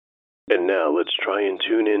And now let's try and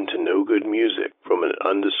tune in to no good music from an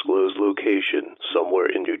undisclosed location somewhere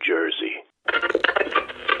in New Jersey.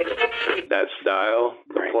 That style,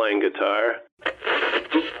 playing guitar.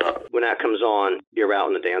 When that comes on, you're out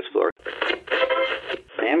on the dance floor.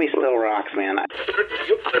 Sammy still rocks, man. Am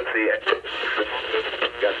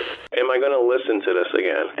I going to listen to this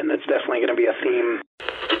again? And that's definitely going to be a theme.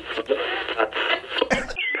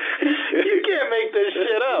 You can't make this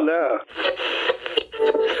shit up. No.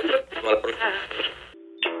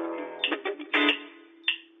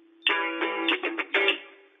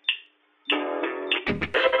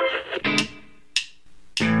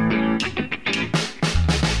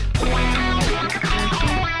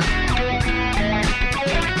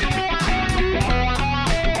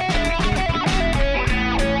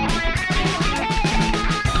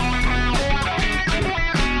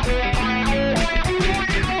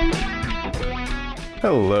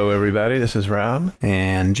 Hello, everybody. This is Rob.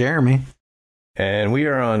 And Jeremy. And we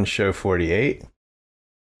are on show 48. If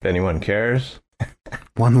anyone cares.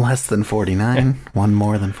 One less than 49. One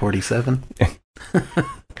more than 47.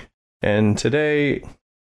 And today,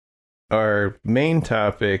 our main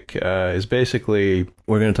topic is basically,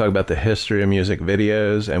 we're going to talk about the history of music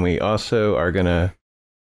videos. And we also are going to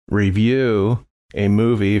review a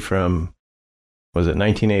movie from, was it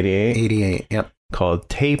 1988? 88, yep. Called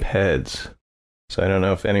Tapeheads. So I don't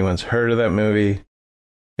know if anyone's heard of that movie.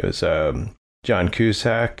 It was John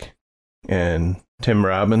Cusack and Tim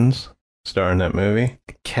Robbins star in that movie.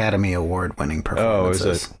 Academy Award winning performances. Oh, it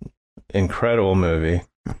was an incredible movie.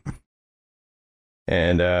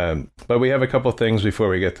 And but we have a couple things before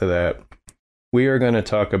we get to that. We are going to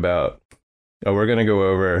talk about, we're going to go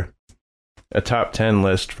over a top 10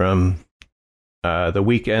 list from the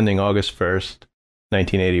week ending August 1st,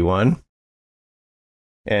 1981.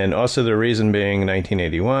 And also the reason being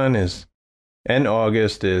 1981 is, and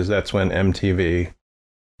August is, that's when MTV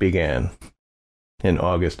began, in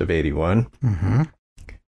August of 81. Mm-hmm.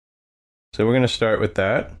 So we're going to start with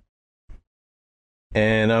that.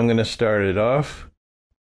 And I'm going to start it off.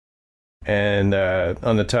 And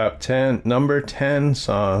on the top 10, number 10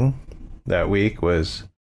 song that week was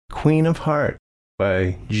Queen of Heart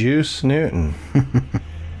by Juice Newton.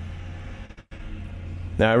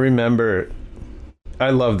 Now I remember, I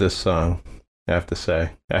love this song, I have to say.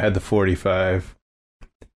 I had the 45.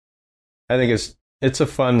 I think it's a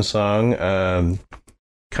fun song.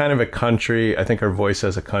 Kind of a country. I think her voice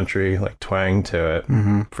has a country like twang to it.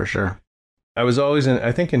 Mm-hmm, for sure. I was always,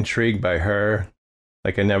 intrigued by her.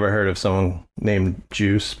 Like I never heard of someone named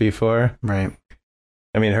Juice before. Right.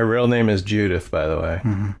 I mean, her real name is Judith, by the way.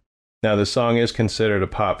 Mm-hmm. Now, the song is considered a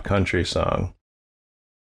pop country song.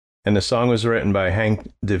 And the song was written by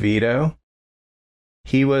Hank DeVito.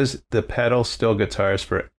 He was the pedal steel guitarist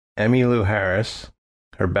for Emmylou Harris,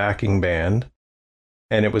 her backing band,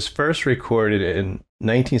 and it was first recorded in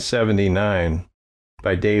 1979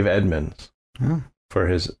 by Dave Edmunds for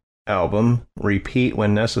his album Repeat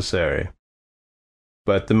When Necessary.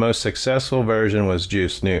 But the most successful version was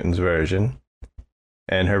Juice Newton's version,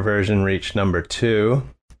 and her version reached number 2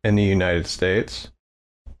 in the United States.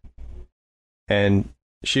 And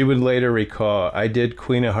she would later recall, I did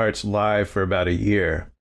Queen of Hearts live for about a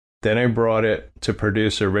year. Then I brought it to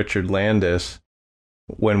producer Richard Landis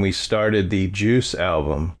when we started the Juice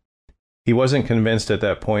album. He wasn't convinced at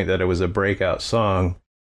that point that it was a breakout song,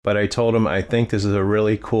 but I told him I think this is a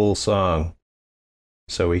really cool song.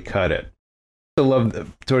 So we cut it. I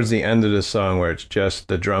love towards the end of the song where it's just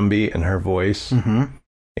the drum beat and her voice. Mm-hmm.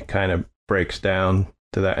 It kind of breaks down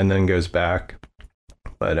to that and then goes back.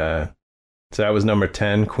 But so that was number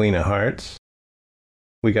 10, Queen of Hearts.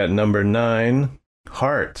 We got number 9,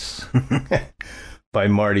 Hearts by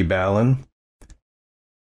Marty Balin.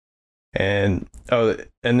 And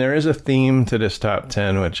there is a theme to this top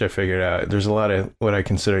 10, which I figured out. There's a lot of what I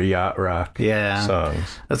consider yacht rock songs.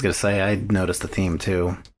 I was going to say, I noticed the theme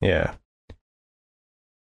too. Yeah.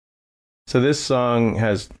 So this song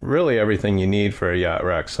has really everything you need for a yacht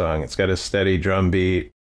rock song. It's got a steady drum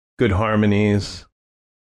beat, good harmonies.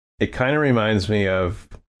 It kind of reminds me of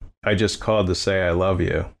I Just Called to Say I Love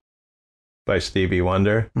You by Stevie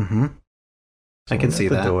Wonder. Mm-hmm. I can see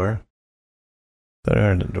that. Door. Thought I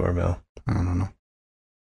heard the doorbell. I don't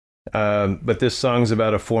know. But this song's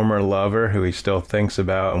about a former lover who he still thinks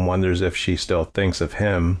about and wonders if she still thinks of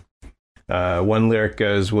him. One lyric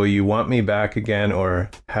goes, will you want me back again,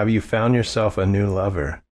 or have you found yourself a new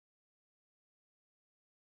lover?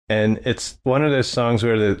 And it's one of those songs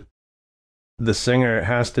where the singer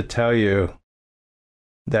has to tell you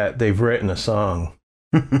that they've written a song.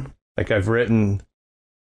 Like, I've written,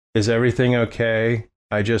 is everything okay?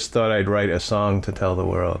 I just thought I'd write a song to tell the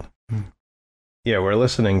world. yeah, we're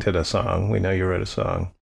listening to the song. We know you wrote a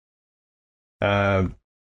song. And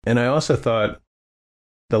I also thought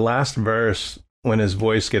the last verse, when his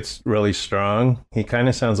voice gets really strong, he kind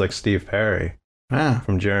of sounds like Steve Perry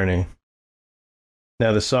from Journey.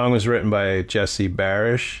 Now, the song was written by Jesse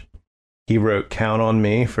Barish. He wrote Count on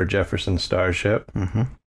Me for Jefferson Starship. Mm-hmm.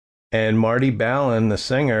 And Marty Balin, the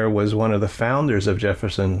singer, was one of the founders of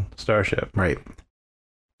Jefferson Starship. Right.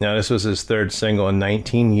 Now, this was his third single in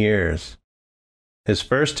 19 years. His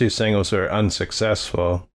first two singles were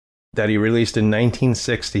unsuccessful, that he released in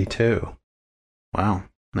 1962. Wow.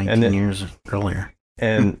 19 years earlier.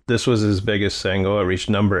 And this was his biggest single. It reached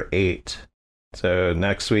number 8. So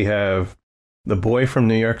next we have The Boy from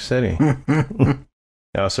New York City. I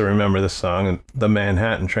also remember the song, The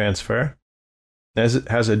Manhattan Transfer. It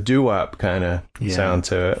has a doo-wop kind of sound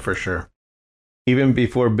to it. For sure. Even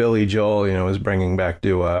before Billy Joel, was bringing back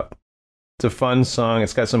doo-wop. It's a fun song.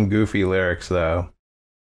 It's got some goofy lyrics, though.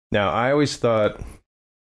 Now, I always thought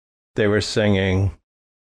they were singing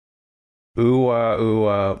ooh-ah,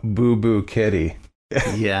 ooh-ah, boo-boo kitty.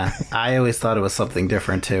 Yeah, I always thought it was something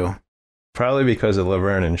different, too. Probably because of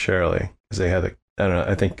Laverne and Shirley. Because they had, I don't know,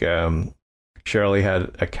 I think Shirley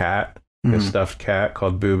had a cat, a stuffed cat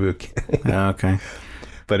called Boo-Boo Kitty. Oh, okay.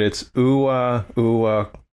 But it's ooh-ah, ooh-ah,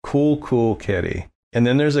 cool, cool kitty. And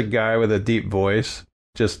then there's a guy with a deep voice,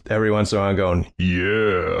 just every once in a while going,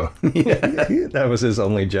 yeah. That was his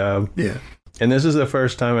only job. Yeah. And this is the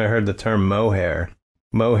first time I heard the term mohair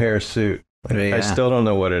suit. Yeah. I still don't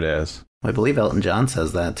know what it is. I believe Elton John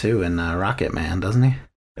says that, too, in Rocket Man, doesn't he?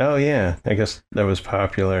 Oh, yeah. I guess that was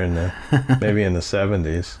popular maybe in the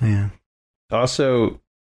 70s. Yeah. Also,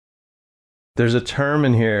 there's a term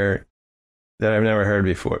in here that I've never heard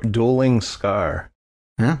before. Dueling scar.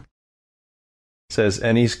 Yeah. It says,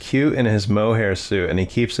 and he's cute in his mohair suit, and he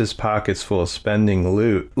keeps his pockets full of spending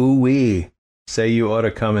loot. Ooh-wee. Say you ought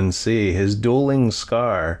to come and see his dueling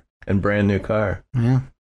scar and brand new car. Yeah.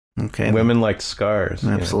 Okay. Women liked scars.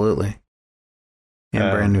 Absolutely.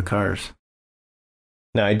 And brand new cars.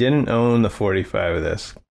 Now, I didn't own the 45 of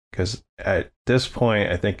this because at this point,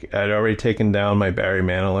 I think I'd already taken down my Barry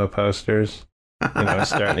Manilow posters. I was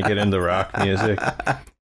starting to get into rock music.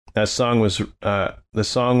 The song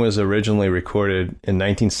was originally recorded in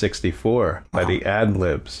 1964 by the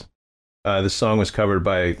Ad-Libs. The song was covered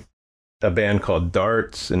by a band called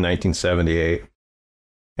Darts in 1978,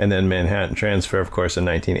 and then Manhattan Transfer, of course, in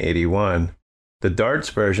 1981. The Darts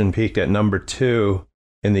version peaked at number 2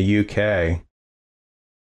 in the UK,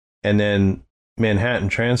 and then Manhattan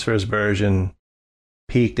Transfer's version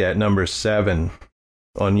peaked at number 7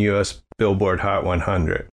 on US Billboard Hot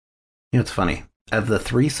 100. It's funny. Of the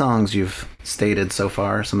 3 songs you've stated so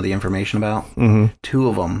far, some of the information about, 2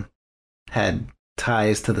 of them had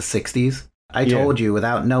ties to the 60s. I told you,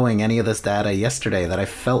 without knowing any of this data yesterday, that I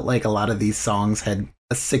felt like a lot of these songs had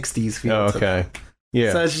a 60s feel to them.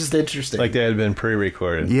 Yeah. So it's just interesting. Like they had been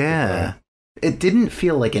pre-recorded. Yeah. It didn't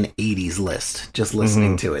feel like an 80s list, just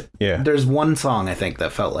listening to it. Yeah. There's one song, I think,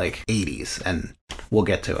 that felt like 80s, and we'll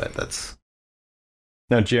get to it.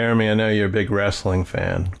 Now, Jeremy, I know you're a big wrestling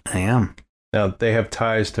fan. I am. Now, they have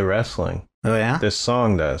ties to wrestling. Oh, yeah? This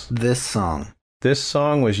song does. This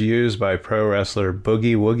song was used by pro wrestler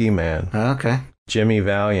Boogie Woogie Man. Oh, okay. Jimmy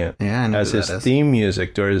Valiant. Yeah, I know as his theme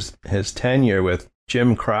music during his tenure with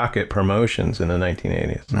Jim Crockett Promotions in the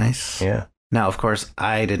 1980s. Nice. Yeah. Now, of course,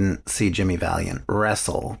 I didn't see Jimmy Valiant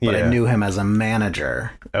wrestle, but I knew him as a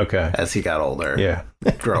manager. Okay. As he got older. Yeah.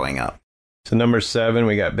 Growing up. So number 7,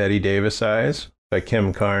 we got Betty Davis Eyes by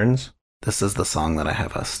Kim Carnes. This is the song that I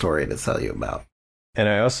have a story to tell you about. And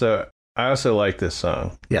I also like this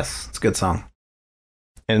song. Yes, it's a good song.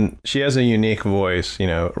 And she has a unique voice,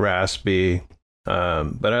 raspy.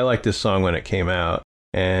 But I liked this song when it came out.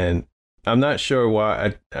 And I'm not sure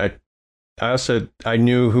why. I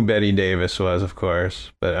knew who Betty Davis was, of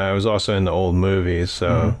course, but I was also in the old movies,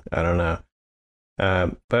 so I don't know.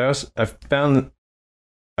 But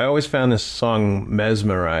I always found this song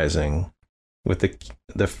mesmerizing with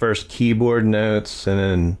the first keyboard notes,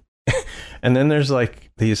 and then there's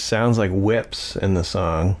like these sounds like whips in the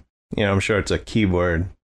song. I'm sure it's a keyboard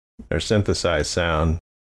or synthesized sound.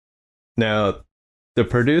 Now, the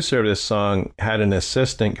producer of this song had an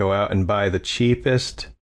assistant go out and buy the cheapest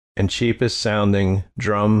sounding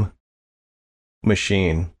drum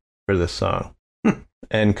machine for the song.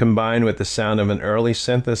 And combined with the sound of an early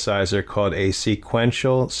synthesizer called a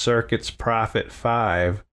Sequential Circuits Prophet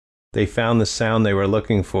 5, they found the sound they were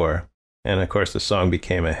looking for. And of course, the song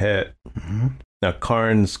became a hit. Now,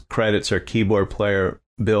 Carnes credits her keyboard player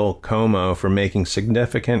Bill Como for making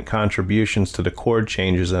significant contributions to the chord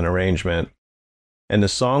changes and arrangement. And the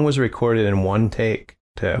song was recorded in one take,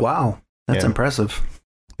 too. Wow. That's impressive.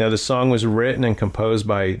 Now, the song was written and composed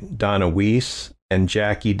by Donna Weiss and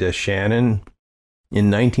Jackie DeShannon in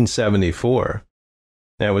 1974.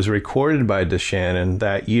 Now, it was recorded by DeShannon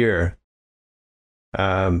that year,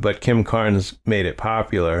 but Kim Carnes made it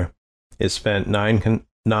popular. It spent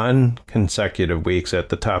non-consecutive weeks at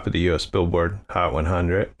the top of the U.S. Billboard Hot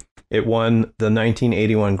 100. It won the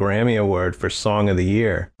 1981 Grammy Award for Song of the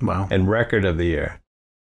Year and Record of the Year.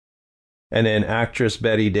 And then actress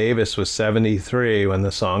Bette Davis was 73 when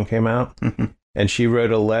the song came out. And she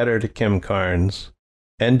wrote a letter to Kim Carnes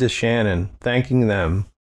and DeShannon thanking them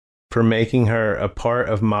for making her a part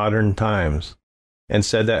of modern times, and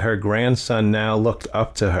said that her grandson now looked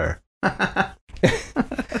up to her.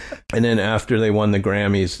 And then after they won the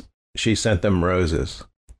Grammys, she sent them roses.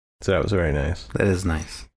 So that was very nice. That is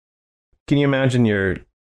nice. Can you imagine your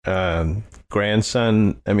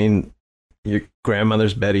grandson? I mean, your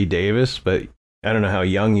grandmother's Bette Davis, but I don't know how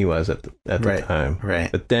young he was at the time. Right.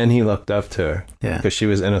 But then he looked up to her because she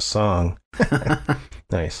was in a song.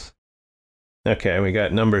 Nice. Okay, we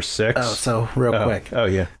got number 6. Oh, so real quick. Oh,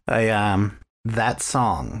 yeah. That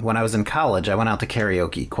song, when I was in college, I went out to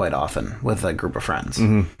karaoke quite often with a group of friends.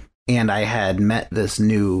 And I had met this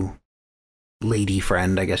new lady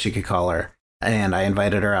friend, I guess you could call her, and I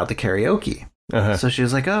invited her out to karaoke. So she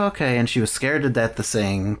was like, oh, okay. And she was scared to death to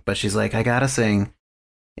sing, but she's like, I gotta sing.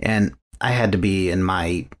 And I had to be in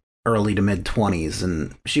my early to mid 20s,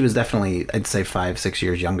 and she was definitely, I'd say, 5-6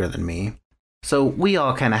 years younger than me. So we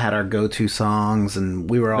all kind of had our go-to songs, and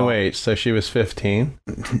we were all... Wait, so she was 15?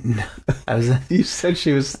 I was... You said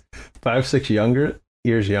she was 5-6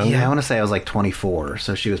 years younger? Yeah, I want to say I was like 24,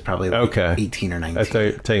 so she was probably like 18 or 19. I thought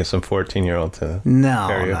you were taking some 14-year-old to... No.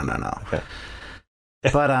 Okay.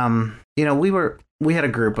 But, you know, we had a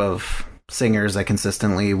group of singers that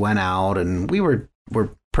consistently went out, and we were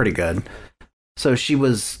pretty good. So she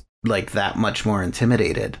was like that much more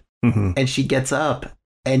intimidated. And she gets up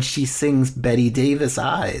and she sings Bette Davis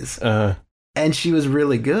Eyes. And she was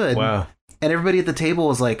really good. Wow. And everybody at the table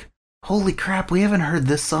was like, holy crap, we haven't heard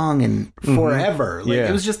this song in forever. Like,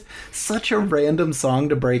 it was just such a random song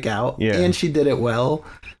to break out. And she did it well.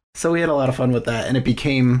 So we had a lot of fun with that. And it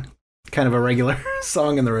became kind of a regular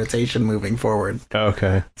song in the rotation moving forward.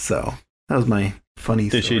 Okay. So that was my funny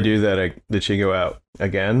story. Did she do that? Did she go out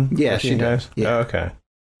again? Yeah, she did. Yeah. Oh, okay.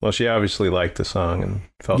 Well, she obviously liked the song and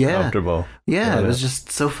felt comfortable. Yeah, it was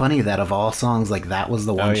just so funny that of all songs, like that was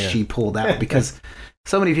the one she pulled out, because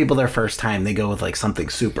so many people their first time, they go with like something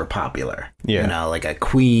super popular. You know, like a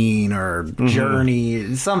Queen or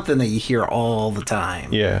Journey, something that you hear all the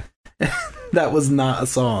time. Yeah. That was not a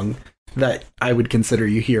song that I would consider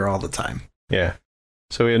you hear all the time. Yeah.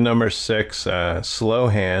 So we had number 6, Slow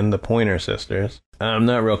Hand, the Pointer Sisters. I'm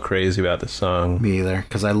not real crazy about the song. Me either,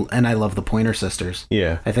 because I love the Pointer Sisters.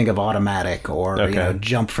 Yeah. I think of Automatic or you know,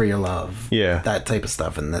 Jump for Your Love. Yeah. That type of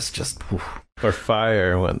stuff, and this just... Or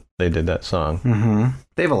Fire, when they did that song.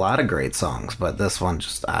 They have a lot of great songs, but this one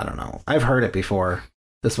just, I don't know. I've heard it before.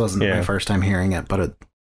 This wasn't my first time hearing it, but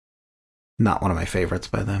not one of my favorites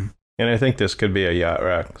by them. And I think this could be a yacht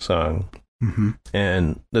rock song.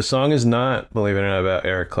 And the song is not, believe it or not, about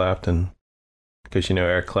Eric Clapton. Because, you know,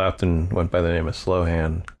 Eric Clapton went by the name of Slow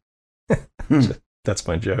Hand. So that's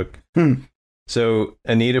my joke. So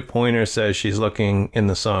Anita Pointer says she's looking in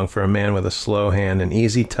the song for a man with a slow hand and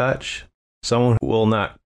easy touch. Someone who will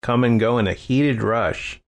not come and go in a heated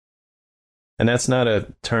rush. And that's not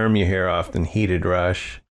a term you hear often, heated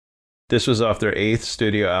rush. This was off their 8th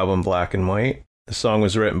studio album, Black and White. The song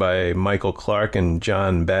was written by Michael Clark and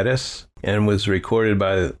John Bettis and was recorded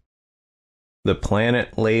by the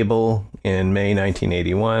Planet label in May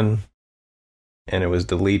 1981. And it was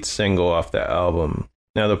the lead single off that album.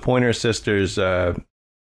 Now, the Pointer Sisters... did a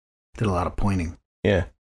lot of pointing. Yeah.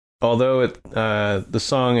 Although the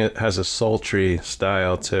song has a sultry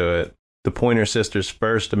style to it, the Pointer Sisters'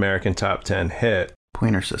 first American Top 10 hit.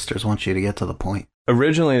 Pointer Sisters want you to get to the point.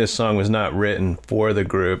 Originally, the song was not written for the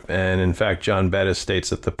group, and in fact, John Bettis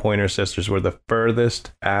states that the Pointer Sisters were the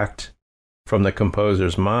furthest act from the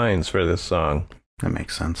composer's minds for this song. That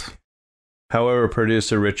makes sense. However,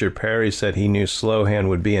 producer Richard Perry said he knew Slow Hand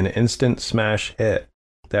would be an instant smash hit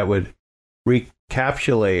that would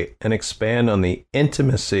recapitulate and expand on the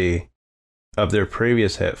intimacy of their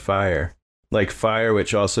previous hit, Fire. Like Fire,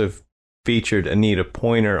 which also featured Anita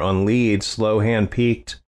Pointer on lead, Slow Hand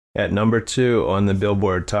peaked at number 2 on the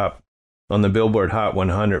Billboard Hot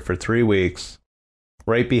 100 for 3 weeks,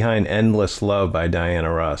 right behind Endless Love by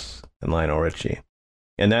Diana Ross and Lionel Richie.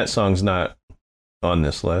 And that song's not on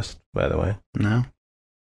this list, by the way. No.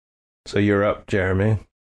 So you're up, Jeremy.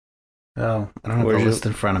 Oh, I don't have the list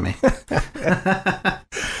in front of me.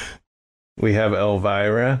 We have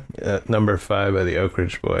Elvira at number 5 by the Oak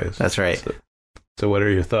Ridge Boys. That's right. So what are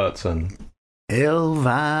your thoughts on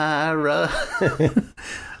Elvira?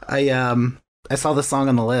 I saw the song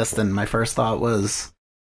on the list, and my first thought was,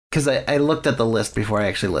 because I looked at the list before I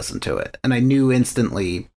actually listened to it, and I knew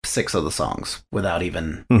instantly 6 of the songs without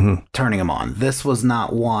even turning them on. This was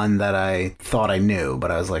not one that I thought I knew,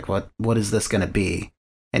 but I was like, what is this going to be?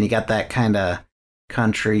 And you got that kind of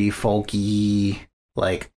country, folky,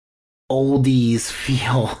 like oldies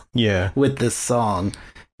feel with this song.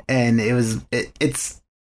 And it's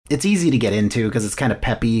easy to get into because it's kind of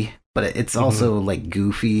peppy, but it's also like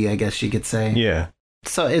goofy, I guess you could say. Yeah.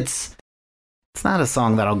 So it's not a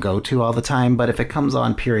song that I'll go to all the time, but if it comes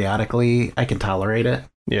on periodically, I can tolerate it.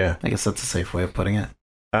 Yeah. I guess that's a safe way of putting it.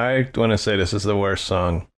 I want to say this is the worst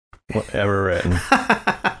song ever written.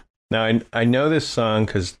 Now, I know this song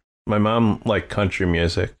because my mom liked country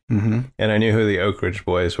music, and I knew who the Oak Ridge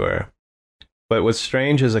Boys were. But what's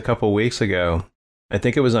strange is a couple weeks ago, I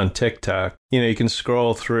think it was on TikTok, you can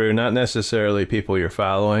scroll through, not necessarily people you're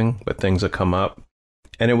following, but things that come up.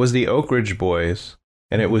 And it was the Oak Ridge Boys,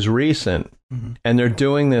 and it was recent, and they're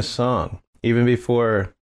doing this song, even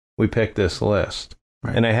before we picked this list.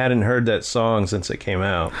 Right. And I hadn't heard that song since it came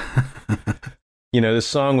out. This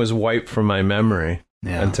song was wiped from my memory.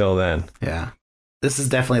 Yeah. Until then. Yeah. This is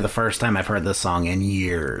definitely the first time I've heard this song in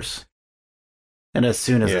years. And as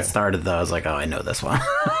soon as it started, though, I was like, oh, I know this one.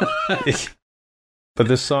 But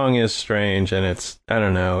this song is strange, and it's, I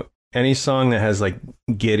don't know, any song that has like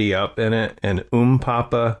Giddy Up in it and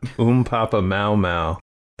Papa, Mau Mau,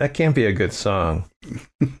 that can't be a good song.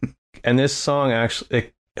 And this song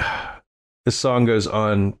actually, this song goes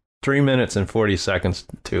on 3 minutes and 40 seconds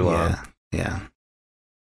too long. Yeah.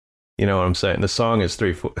 You know what I'm saying? The song is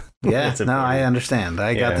 3 4. Yeah, no, I understand.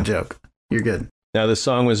 I got the joke. You're good. Now, the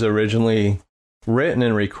song was originally written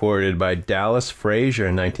and recorded by Dallas Frazier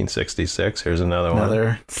in 1966. Here's another one.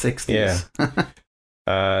 Another 60s.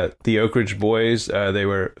 Yeah. The Oak Ridge Boys, they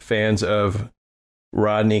were fans of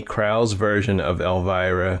Rodney Crowell's version of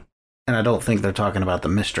Elvira. And I don't think they're talking about the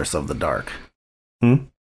Mistress of the Dark. I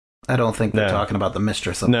don't think they're talking about the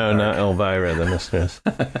Mistress of the Dark. No, not Elvira, the Mistress.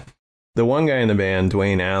 The one guy in the band,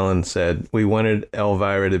 Dwayne Allen, said, "We wanted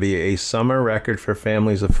Elvira to be a summer record for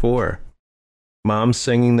families of 4. Mom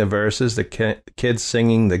singing the verses, the kids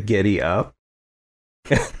singing the Giddy Up,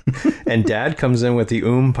 and Dad comes in with the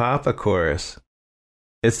Papa chorus.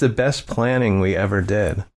 It's the best planning we ever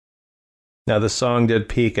did." Now, the song did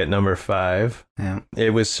peak at number 5. Yeah. It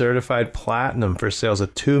was certified platinum for sales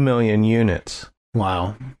of 2 million units.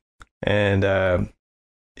 Wow. And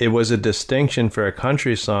it was a distinction for a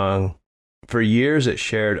country song. For years, it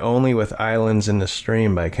shared only with Islands in the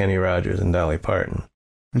Stream by Kenny Rogers and Dolly Parton.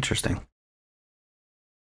 Interesting.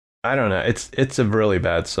 I don't know. It's a really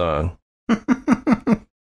bad song.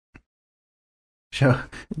 So,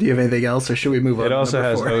 do you have anything else, or should we move on? It also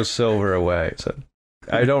has 4? "Oh Silver Away." So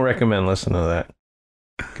I don't recommend listening to that,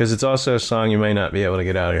 because it's also a song you may not be able to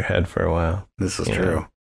get out of your head for a while. This is true.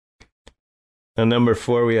 And number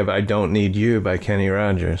 4, we have "I Don't Need You" by Kenny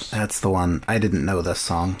Rogers. That's the one. I didn't know this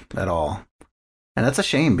song at all. And that's a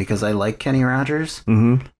shame, because I like Kenny Rogers.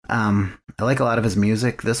 I like a lot of his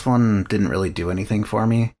music. This one didn't really do anything for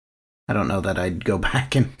me. I don't know that I'd go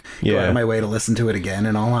back and go out of my way to listen to it again,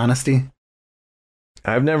 in all honesty.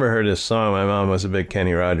 I've never heard this song. My mom was a big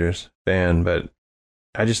Kenny Rogers fan, but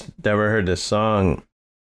I just never heard this song.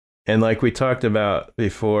 And like we talked about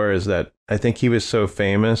before, is that I think he was so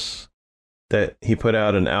famous that he put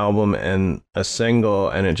out an album and a single,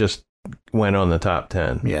 and it just went on the top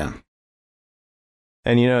 10. Yeah.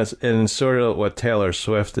 And it's sort of what Taylor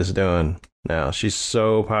Swift is doing now. She's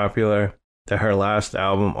so popular that her last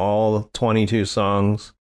album, all 22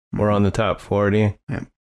 songs were on the top 40. Yeah.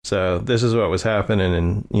 So this is what was happening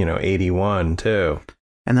in, 81 too.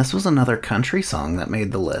 And this was another country song that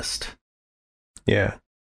made the list. Yeah.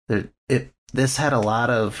 This had a lot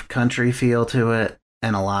of country feel to it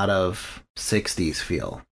and a lot of 60s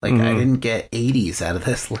feel. Like, I didn't get 80s out of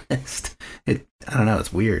this list. I don't know,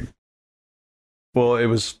 it's weird. Well, it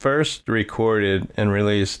was first recorded and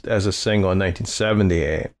released as a single in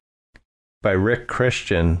 1978 by Rick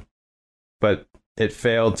Christian, but it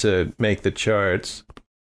failed to make the charts.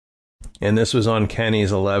 And this was on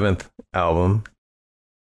Kenny's 11th album.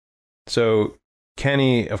 So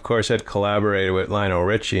Kenny, of course, had collaborated with Lionel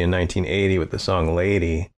Richie in 1980 with the song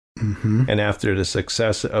 "Lady." And after the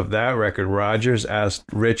success of that record, Rogers asked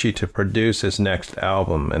Richie to produce his next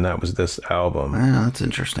album, and that was this album. Yeah, that's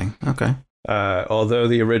interesting. Okay. Although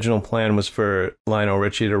the original plan was for Lionel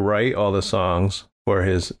Richie to write all the songs, for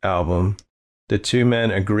his album, the two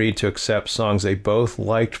men agreed to accept songs they both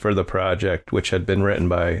liked for the project, which had been written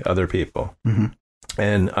by other people. Mm-hmm.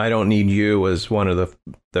 And I Don't Need You was one of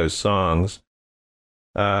those songs.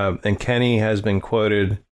 And Kenny has been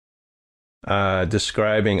quoted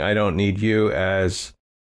describing I Don't Need You as,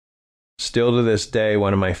 still to this day,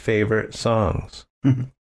 one of my favorite songs. Mm-hmm.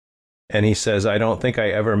 And he says, I don't think I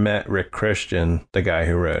ever met Rick Christian, the guy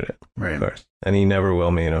who wrote it. Right. Of course. And he never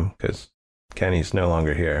will meet him because Kenny's no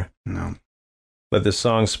longer here. No. But the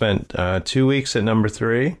song spent 2 weeks at number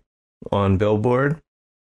 3 on Billboard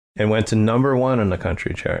and went to number 1 on the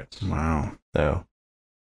country charts. Wow. So,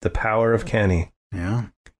 the power of Kenny. Yeah.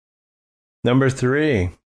 Number 3.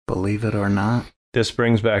 Believe it or not. This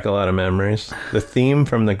brings back a lot of memories. The theme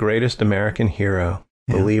from The Greatest American Hero.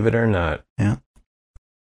 Yeah. Believe it or not. Yeah.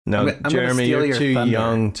 Now, I'm Jeremy, you're too thunder.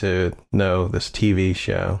 young to know this TV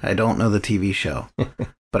show. I don't know the TV show,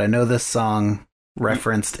 but I know this song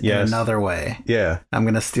referenced in another way. Yeah. I'm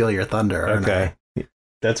going to steal your thunder. Okay.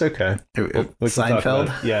 That's okay. We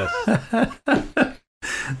Seinfeld? Yes.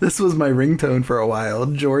 This was my ringtone for a while.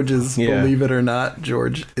 George's Believe It or Not,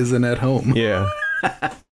 George isn't at home. Yeah.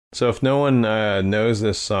 So if no one knows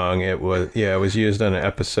this song, it was used on an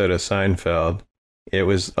episode of Seinfeld. It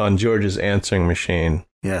was on George's answering machine.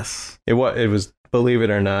 Yes. It was Believe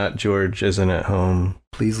It or Not, George isn't at home.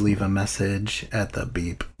 Please leave a message at the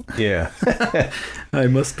beep. Yeah. I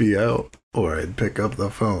must be out or I'd pick up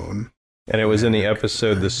the phone. And it was in the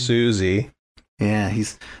episode The Susie. Yeah,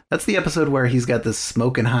 that's the episode where he's got this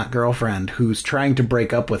smoking hot girlfriend who's trying to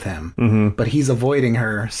break up with him, but he's avoiding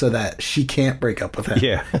her so that she can't break up with him.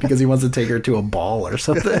 Yeah. Because he wants to take her to a ball or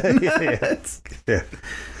something. Yeah.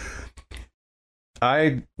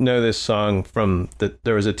 I know this song from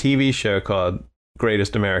there was a TV show called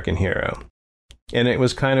Greatest American Hero, and it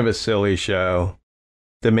was kind of a silly show.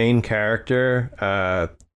 The main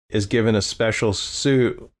character is given a special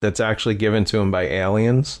suit that's actually given to him by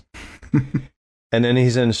aliens. And then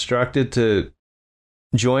he's instructed to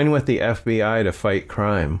join with the FBI to fight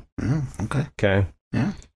crime. Okay. Okay.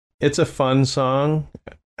 Yeah. It's a fun song.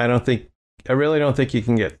 I really don't think you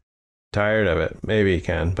can get tired of it. Maybe you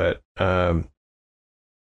can, but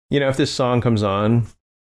if this song comes on,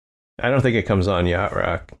 I don't think it comes on Yacht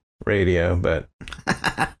Rock Radio, but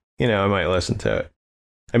I might listen to it.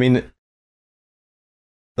 I mean,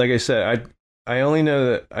 like I said, I only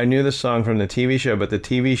know that I knew the song from the TV show, but the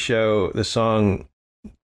TV show, the song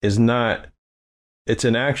is not, it's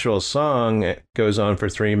an actual song. It goes on for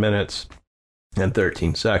 3 minutes and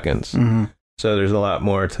 13 seconds. Mm-hmm. So there's a lot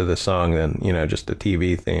more to the song than, just the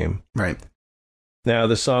TV theme. Right. Now,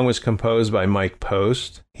 the song was composed by Mike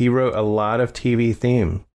Post. He wrote a lot of TV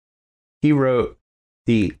theme. He wrote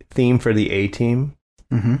the theme for the A-Team,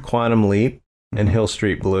 Quantum Leap, and Hill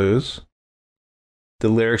Street Blues. The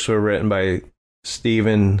lyrics were written by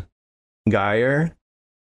Stephen Geyer,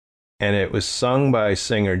 and it was sung by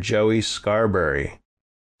singer Joey Scarberry.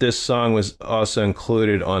 This song was also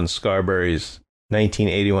included on Scarberry's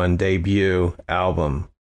 1981 debut album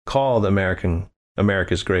called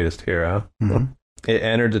America's Greatest Hero. Mm-hmm. It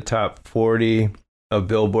entered the top 40 of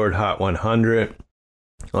Billboard Hot 100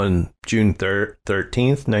 on June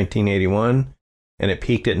 13th, 1981, and it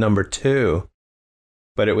peaked at number 2.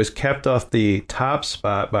 But it was kept off the top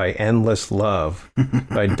spot by Endless Love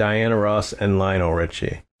by Diana Ross and Lionel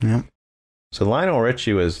Richie. Yep. So Lionel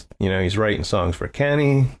Richie was, he's writing songs for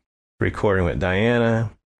Kenny, recording with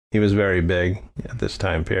Diana. He was very big at this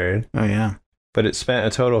time period. Oh, yeah. But it spent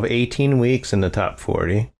a total of 18 weeks in the top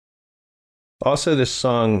 40. Also, this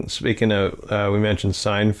song, speaking of, we mentioned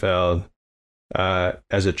Seinfeld,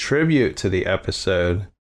 as a tribute to the episode,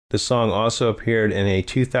 the song also appeared in a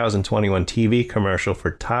 2021 TV commercial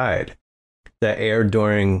for Tide that aired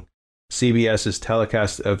during CBS's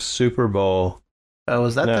telecast of Super Bowl. Oh,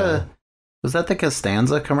 was that the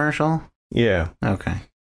Costanza commercial? Yeah. Okay.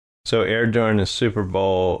 So it aired during the Super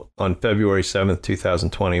Bowl on February 7th,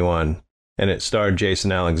 2021, and it starred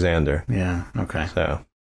Jason Alexander. Yeah, okay. So.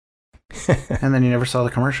 And then you never saw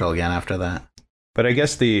the commercial again after that. But I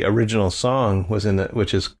guess the original song was in it,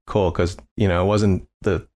 which is cool because, it wasn't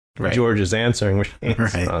the George's answering machine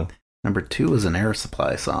song. Number 2 was an Air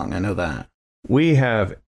Supply song. I know that. We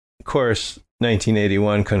have, of course,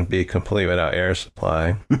 1981 couldn't be complete without Air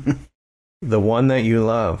Supply. The One That You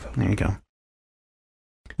Love. There you go.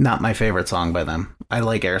 Not my favorite song by them. I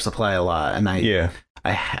like Air Supply a lot, and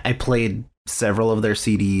I played several of their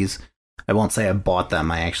CDs. I won't say I bought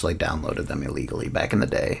them. I actually downloaded them illegally back in the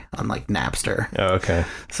day on like Napster. Oh, okay.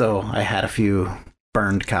 So I had a few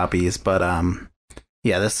burned copies, but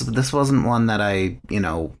Yeah, this wasn't one that I,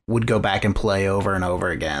 would go back and play over and over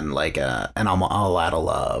again, like an All Out of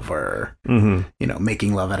Love or,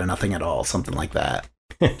 Making Love Out of Nothing at All, something like that.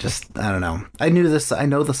 Just, I don't know. I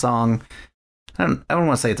know the song. I don't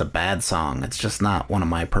want to say it's a bad song. It's just not one of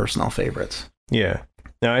my personal favorites. Yeah.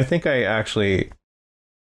 Now, I think I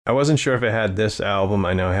wasn't sure if it had this album.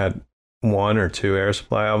 I know it had 1 or 2 Air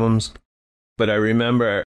Supply albums, but I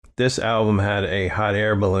remember this album had a hot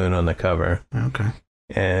air balloon on the cover. Okay.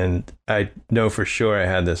 And I know for sure I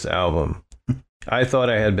had this album. I thought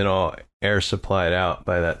I had been all air supplied out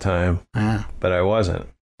by that time, but I wasn't.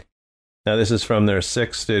 Now, this is from their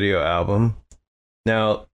 6th studio album.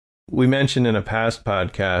 Now, we mentioned in a past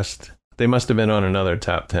podcast, they must have been on another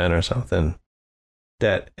top 10 or something,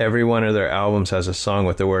 that every one of their albums has a song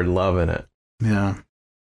with the word love in it. Yeah.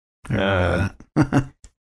 I remember that.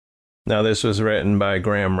 Now, this was written by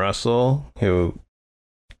Graham Russell, who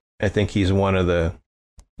I think he's one of the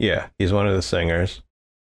singers.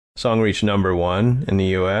 Song reached number 1 in the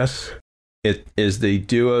U.S. It is the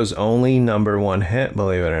duo's only number 1 hit,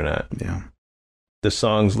 believe it or not. Yeah. The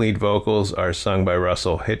song's lead vocals are sung by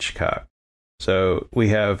Russell Hitchcock. So we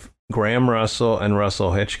have Graham Russell and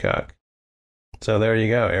Russell Hitchcock. So there you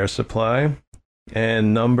go, Air Supply.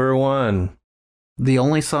 And number 1. The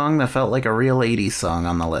only song that felt like a real 80s song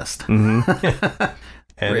on the list. Mm-hmm.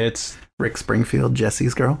 And it's Rick Springfield,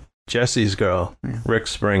 Jesse's Girl. Jesse's Girl, yeah. Rick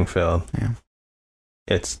Springfield. Yeah.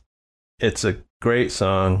 It's a great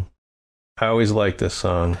song. I always like this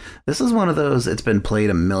song. This is one of those, it's been played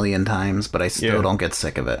a million times, but I still don't get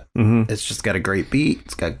sick of it. Mm-hmm. It's just got a great beat.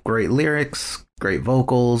 It's got great lyrics, great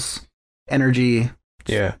vocals, energy.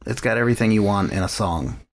 Yeah. It's got everything you want in a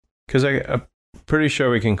song. Because I'm pretty sure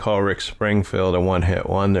we can call Rick Springfield a one-hit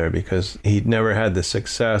wonder because he never had the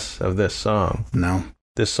success of this song. No.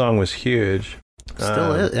 This song was huge.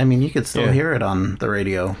 Still is. I mean, you could still hear it on the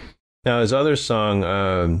radio. Now, his other song,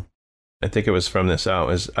 I think it was from this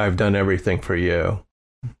album, is I've Done Everything for You.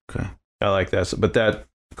 Okay. I like that. But that,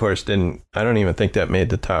 of course, I don't even think that made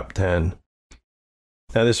the top 10.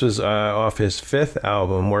 Now, this was off his 5th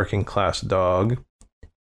album, Working Class Dog.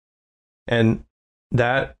 And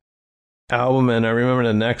that album, and I remember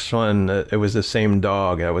the next one, it was the same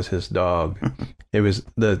dog. That was his dog. It was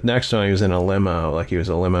the next one, he was in a limo, like he was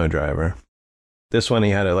a limo driver. This one,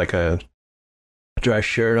 he had a dress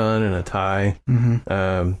shirt on and a tie.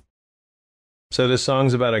 Mm-hmm. So this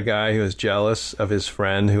song's about a guy who is jealous of his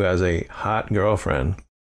friend who has a hot girlfriend.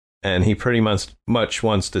 And he pretty much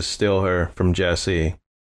wants to steal her from Jesse.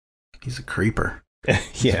 He's a creeper. Yeah.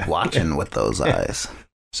 He's watching with those eyes.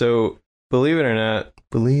 So, believe it or not,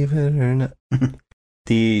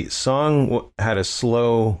 the song had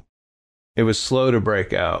it was slow to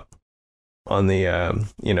break out on the,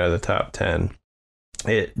 the top 10.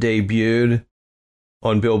 It debuted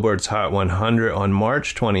on Billboard's Hot 100 on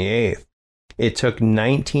March 28th. It took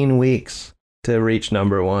 19 weeks to reach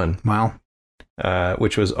number 1. Wow.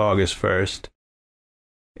 Which was August 1st.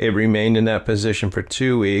 It remained in that position for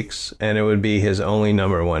 2 weeks, and it would be his only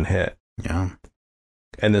number 1 hit. Yeah.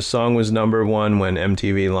 And the song was number 1 when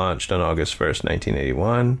MTV launched on August 1st,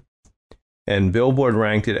 1981. And Billboard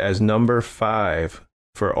ranked it as number 5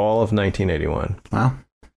 for all of 1981. Wow.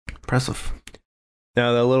 Impressive.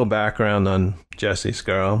 Now, the little background on Jesse's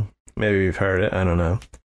Girl. Maybe you've heard it. I don't know.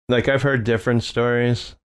 I've heard different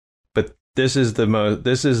stories, but this is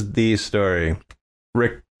the story.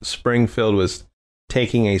 Rick Springfield was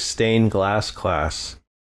taking a stained glass class.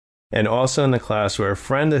 And also in the class were a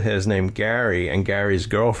friend of his named Gary and Gary's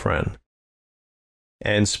girlfriend.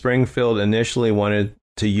 And Springfield initially wanted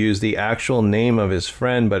to use the actual name of his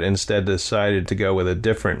friend, but instead decided to go with a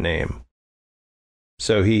different name.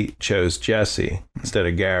 So he chose Jesse instead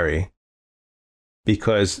of Gary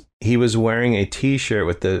because he was wearing a T-shirt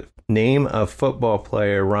with the name of football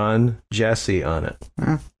player Ron Jesse on it.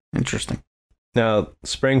 Interesting. Now,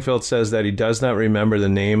 Springfield says that he does not remember the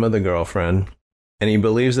name of the girlfriend, and he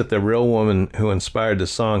believes that the real woman who inspired the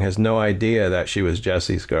song has no idea that she was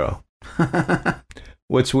Jesse's girl.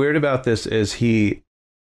 What's weird about this is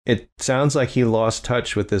it sounds like he lost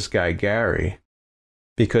touch with this guy, Gary,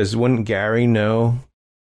 because wouldn't Gary know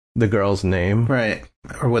the girl's name? Right.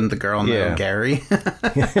 Or wouldn't the girl know Gary?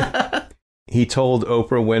 He told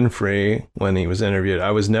Oprah Winfrey when he was interviewed,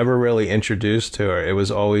 I was never really introduced to her. It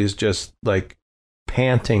was always just like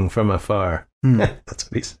panting from afar.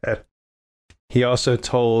 That's what he said. He also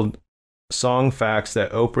told Song Facts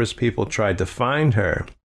that Oprah's people tried to find her,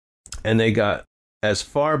 and they got as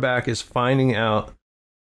far back as finding out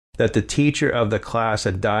that the teacher of the class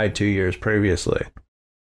had died 2 years previously,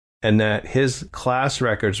 and that his class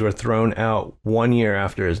records were thrown out 1 year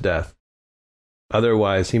after his death.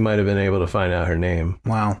 Otherwise, he might have been able to find out her name.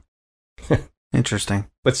 Wow. Interesting.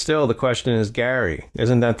 But still, the question is Gary.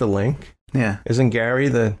 Isn't that the link? Yeah. Isn't Gary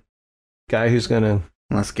the guy who's going to...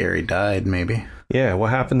 Unless Gary died, maybe. Yeah, what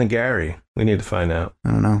happened to Gary? We need to find out.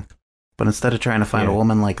 I don't know. But instead of trying to find a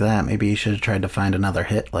woman like that, maybe he should have tried to find another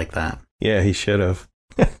hit like that. Yeah, he should have.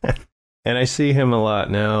 And I see him a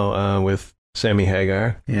lot now with Sammy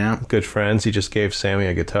Hagar. Yeah. Good friends. He just gave Sammy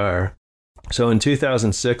a guitar. So in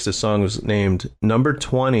 2006, the song was named number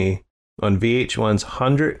 20 on VH1's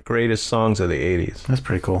 100 Greatest Songs of the 80s. That's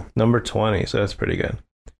pretty cool. Number 20, so that's pretty good.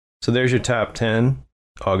 So there's your top 10,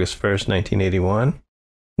 August 1st, 1981.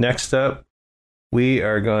 Next up, we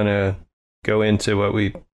are going to go into what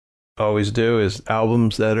we always do, is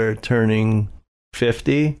albums that are turning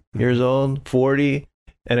 50 years old, 40.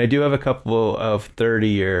 And I do have a couple of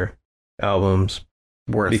 30-year albums.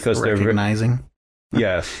 Worth recognizing?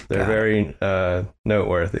 Yes, they're very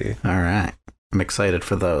noteworthy. All right. I'm excited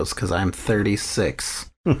for those because I'm 36.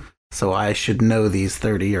 So I should know these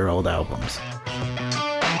 30-year-old albums.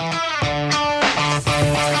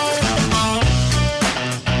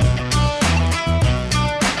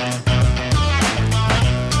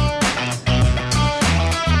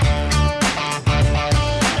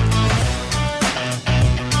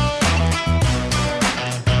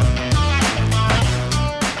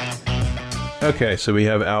 Okay, so we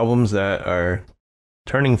have albums that are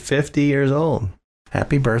turning 50 years old.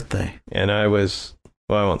 Happy birthday. And I was,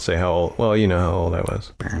 well, I won't say how old. Well, you know how old I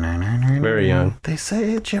was. Very young. They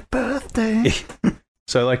say it's your birthday.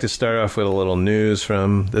 So I'd like to start off with a little news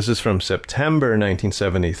this is from September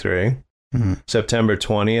 1973. Mm-hmm. September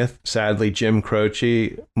 20th, sadly, Jim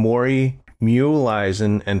Croce, Maury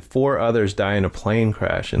Muehleisen, and 4 others die in a plane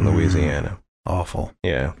crash in Louisiana. Awful.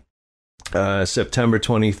 Yeah. September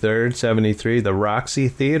 23rd, 73, the Roxy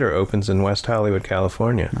Theater opens in West Hollywood,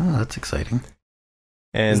 California. Oh, that's exciting.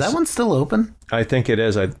 And is that one still open? I think it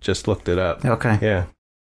is. I just looked it up. Okay. Yeah.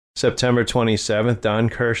 September 27th, Don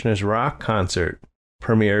Kirshner's rock concert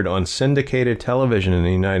premiered on syndicated television in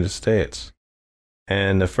the United States.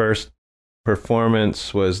 And the first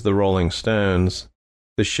performance was the Rolling Stones.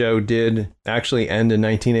 The show did actually end in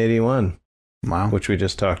 1981. Wow. Which we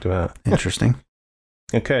just talked about. Interesting.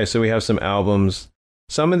 Okay, so we have some albums.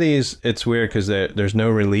 Some of these, it's weird because there's no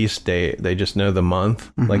release date. They just know the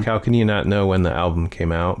month. Mm-hmm. Like, how can you not know when the album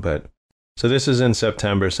came out? But so this is in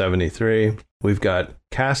September 73. We've got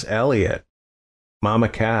Cass Elliot, Mama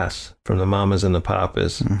Cass from the Mamas and the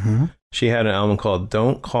Papas. Mm-hmm. She had an album called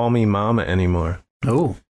Don't Call Me Mama Anymore.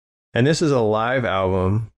 Oh. And this is a live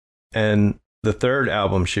album and the third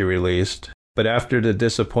album she released. But after the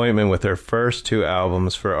disappointment with her first 2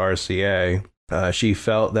 albums for RCA, she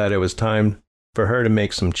felt that it was time for her to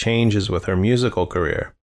make some changes with her musical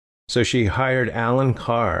career. So she hired Alan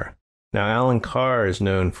Carr. Now, Alan Carr is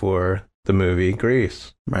known for the movie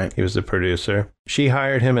Grease. Right. He was the producer. She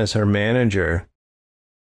hired him as her manager.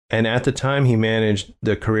 And at the time, he managed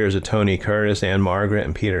the careers of Tony Curtis, Ann Margaret,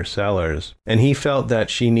 and Peter Sellers. And he felt that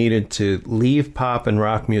she needed to leave pop and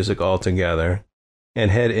rock music altogether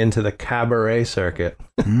and head into the cabaret circuit.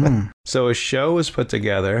 So a show was put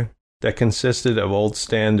together that consisted of old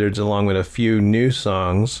standards along with a few new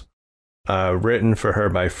songs written for her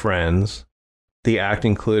by friends. The act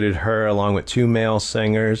included her along with 2 male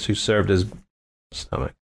singers who served as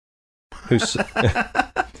stomach. Who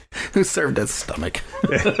served as stomach.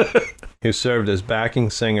 Who served as backing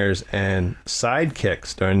singers and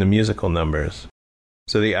sidekicks during the musical numbers.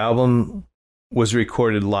 So the album was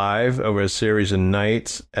recorded live over a series of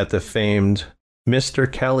nights at the famed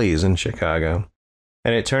Mr. Kelly's in Chicago.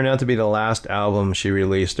 And it turned out to be the last album she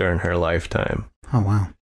released during her lifetime. Oh,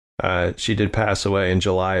 wow. She did pass away in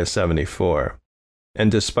July of 74. And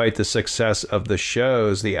despite the success of the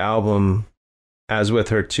shows, the album, as with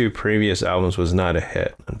her 2 previous albums, was not a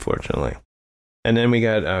hit, unfortunately. And then we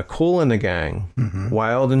got Kool and the Gang,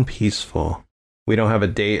 Wild and Peaceful. We don't have a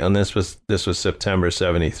date on this. This was September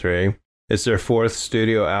 73. It's their 4th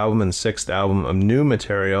studio album and 6th album of new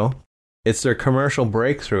material. It's their commercial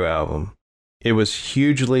breakthrough album. It was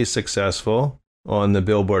hugely successful on the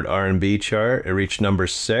Billboard R&B chart. It reached number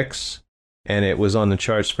 6, and it was on the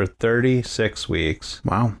charts for 36 weeks.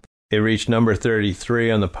 Wow. It reached number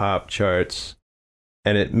 33 on the pop charts,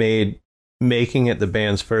 and it making it the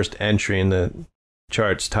band's first entry in the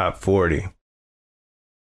charts top 40.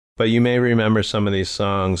 But you may remember some of these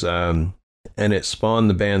songs, and it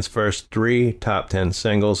spawned the band's first 3 top 10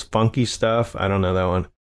 singles. Funky Stuff, I don't know that one,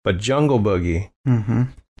 but Jungle Boogie.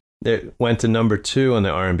 It went to number 2 on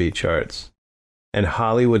the R&B charts. And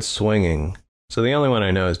Hollywood Swinging. So the only one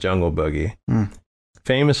I know is Jungle Boogie.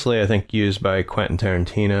 famously, I think, used by Quentin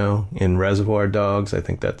Tarantino in Reservoir Dogs. I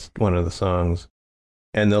think that's one of the songs.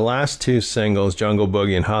 And the last two singles, Jungle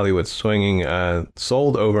Boogie and Hollywood Swinging,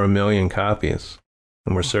 sold over 1 million copies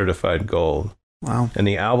and were certified gold. Wow. And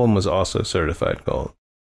the album was also certified gold.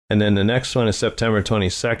 And then the next one is September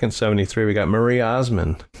 22nd, 73. We got Marie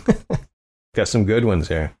Osmond. Got some good ones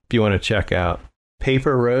here if you want to check out.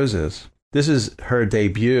 Paper Roses. This is her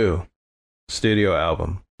debut studio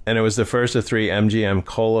album. And it was the first of 3 MGM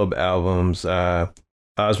collab albums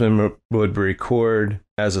Osmond would record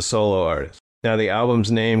as a solo artist. Now, the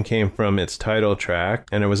album's name came from its title track,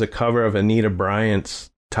 and it was a cover of Anita Bryant's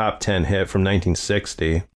top 10 hit from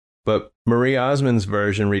 1960. But Marie Osmond's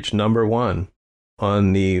version reached number 1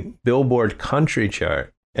 on the Billboard Country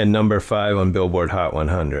chart and number 5 on Billboard Hot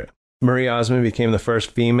 100. Marie Osmond became the first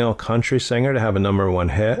female country singer to have a number 1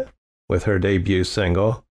 hit with her debut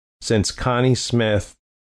single since Connie Smith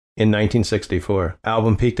in 1964.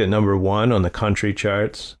 Album peaked at number 1 on the country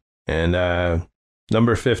charts and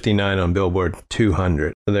number 59 on Billboard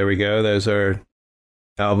 200. So there we go. Those are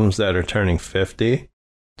albums that are turning 50.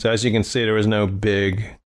 So as you can see, there was no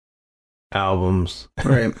big albums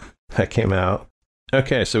that came out.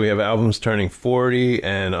 Okay, so we have albums turning 40,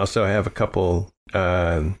 and also I have a couple,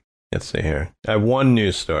 let's see here. I have one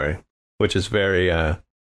news story, which is very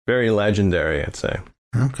legendary, I'd say.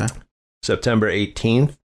 Okay. September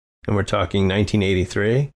 18th, and we're talking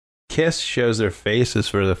 1983. Kiss shows their faces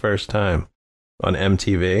for the first time on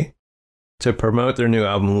MTV to promote their new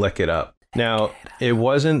album, Lick It Up. Now, it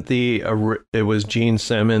wasn't it was Gene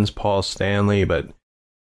Simmons, Paul Stanley, but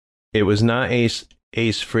it was not Ace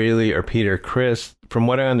Frehley or Peter Criss. From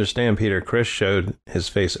what I understand, Peter Criss showed his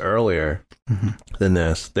face earlier than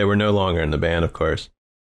this. They were no longer in the band, of course.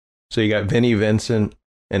 So you got Vinnie Vincent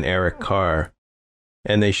and Eric Carr,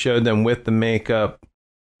 and they showed them with the makeup,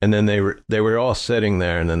 and then they were all sitting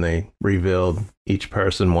there, and then they revealed each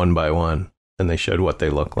person one by one, and they showed what they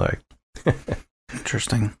looked like.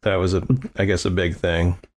 Interesting. That was, I guess, a big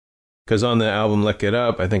thing. Because on the album Lick It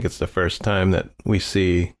Up, I think it's the first time that we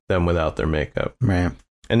see them without their makeup. Right.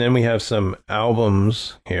 And then we have some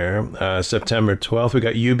albums here. September 12th, we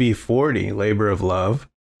got UB40, Labor of Love.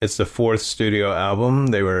 It's the 4th studio album.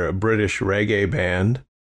 They were a British reggae band.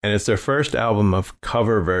 And it's their first album of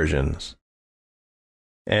cover versions.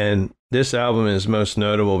 And this album is most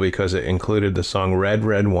notable because it included the song Red,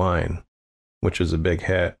 Red Wine, which was a big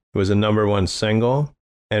hit. It was a number 1 single.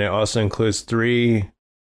 And it also includes 3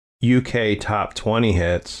 UK top 20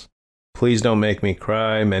 hits, Please Don't Make Me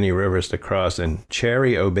Cry, Many Rivers to Cross, and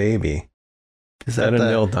Cherry Oh Baby. Is that a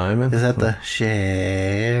Neil Diamond? Is that the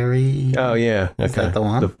Sherry? Oh, yeah. Okay. Is that the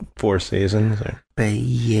one? The 4 Seasons? Or...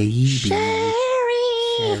 Baby.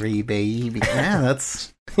 Sherry Baby. Yeah,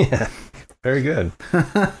 that's... yeah, very good.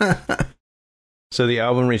 So the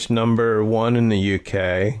album reached number 1 in the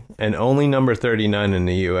UK and only number 39 in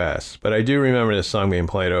the US. But I do remember this song being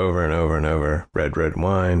played over and over and over, Red, Red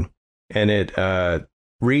Wine. And it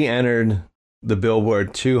re-entered the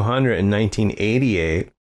Billboard 200 in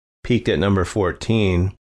 1988, peaked at number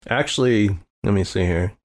 14. Actually, let me see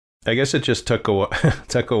here. I guess it just took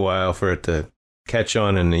a while for it to catch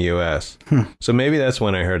on in the US. So maybe that's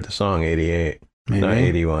when I heard the song, 88, maybe. Not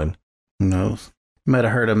 81. Who knows? You might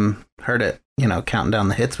have heard it, counting down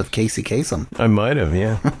the hits with Casey Kasem. I might have,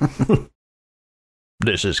 yeah.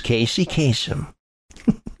 This is Casey Kasem.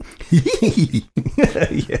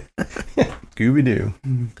 Yeah. Scooby-Doo.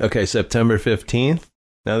 Okay, September 15th.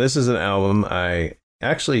 Now, this is an album I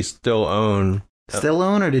actually still own. Still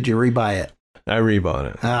own, or did you rebuy it? I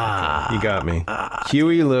rebought it. Ah. You got me.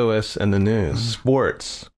 Huey Lewis and the News.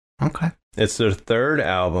 Sports. Okay. It's their 3rd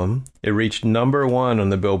album. It reached number 1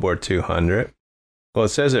 on the Billboard 200. Well, it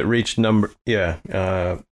says it reached that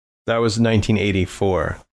was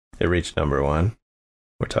 1984. It reached number 1.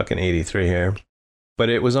 We're talking 83 here. But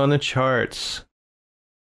it was on the charts.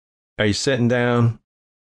 Are you sitting down?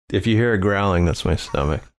 If you hear a growling, that's my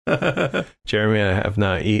stomach. Jeremy, I have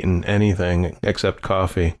not eaten anything except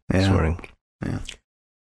coffee this morning. Yeah.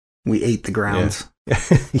 We ate the grounds.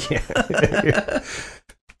 Yeah.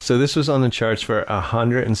 So this was on the charts for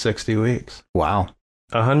 160 weeks. Wow.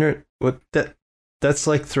 100? That's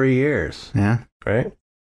like 3 years. Yeah. Right?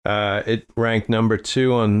 It ranked number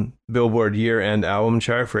 2 on Billboard year-end album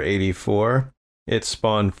chart for 84. It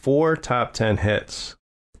spawned 4 top 10 hits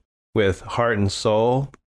with Heart and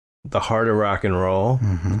Soul, The Heart of Rock and Roll,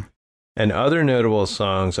 and other notable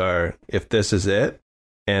songs are If This Is It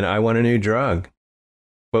and I Want a New Drug,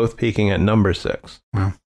 both peaking at number 6.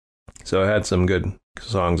 Wow. So I had some good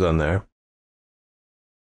songs on there.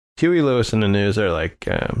 Huey Lewis and the News are like,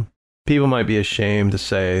 people might be ashamed to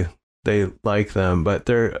say they like them, but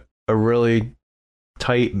they're a really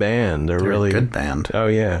tight band. They're really a good band. Oh,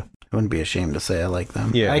 yeah. I wouldn't be ashamed to say I like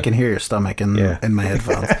them. Yeah. I can hear your stomach in my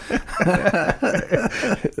headphones.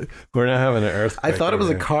 We're not having an earthquake. I thought it was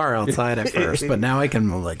a car outside at first, but now I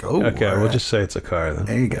can like, oh. Okay, we'll just say it's a car then.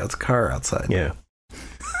 There you go. It's a car outside. Yeah.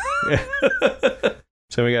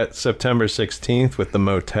 So we got September 16th with the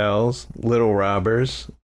Motels, Little Robbers.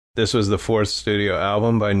 This was the fourth studio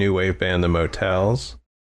album by new wave band The Motels.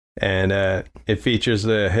 And it features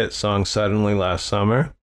the hit song Suddenly Last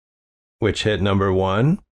Summer, which hit number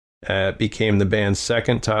 1. It became the band's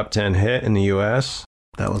second top 10 hit in the U.S.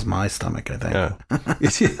 That was my stomach, I think.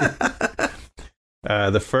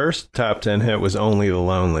 The first top 10 hit was Only the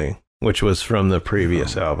Lonely, which was from the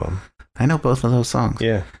previous album. I know both of those songs.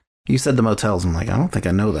 Yeah. You said the Motels. I'm like, I don't think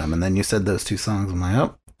I know them. And then you said those two songs. I'm like,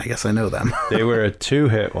 oh, I guess I know them. They were a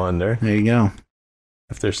 2-hit wonder. There you go.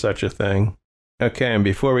 If there's such a thing. Okay, and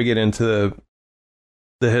before we get into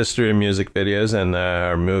the history of music videos and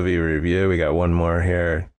our movie review, we got one more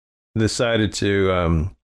here. Decided to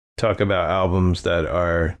talk about albums that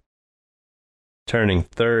are turning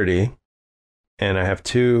 30, and I have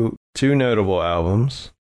two notable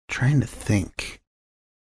albums. Trying to think,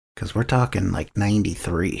 because we're talking like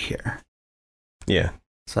 93 here. Yeah.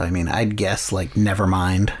 So I mean, I'd guess like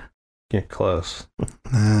Nevermind. Get close.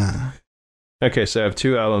 Okay, so I have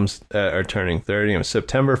 2 albums that are turning 30. On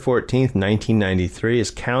September 14th, 1993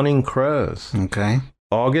 is Counting Crows. Okay.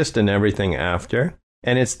 August and Everything After.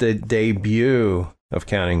 And it's the debut of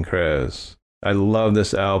Counting Crows. I love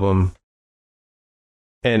this album.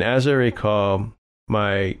 And as I recall,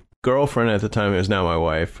 my girlfriend at the time, it was now my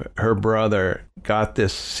wife, her brother got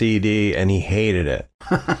this CD and he hated it.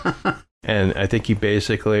 And I think he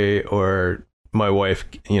basically, or my wife,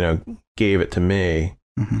 gave it to me.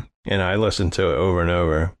 Mm-hmm. And I listened to it over and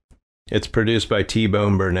over. It's produced by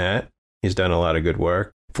T-Bone Burnett. He's done a lot of good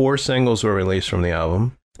work. 4 singles were released from the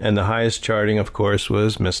album. And the highest charting, of course,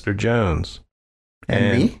 was Mr. Jones.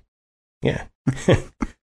 And me? Yeah.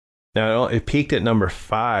 Now, it peaked at number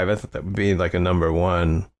 5. I thought that would be like a number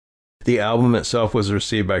 1. The album itself was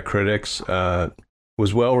received by critics,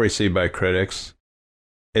 was well received by critics.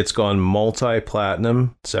 It's gone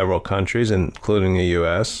multi-platinum, several countries, including the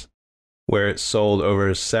U.S., where it sold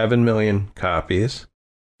over 7 million copies.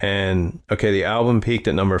 And, the album peaked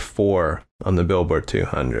at number 4 on the Billboard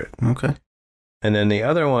 200. Okay. And then the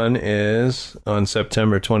other one is on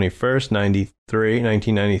September 21st,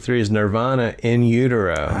 1993 is Nirvana, In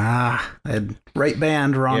Utero. Right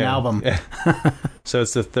band, wrong album. So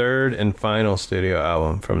it's the third and final studio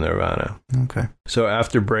album from Nirvana. Okay. So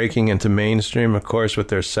after breaking into mainstream, of course, with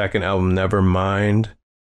their second album, Nevermind,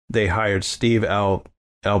 they hired Steve Albini?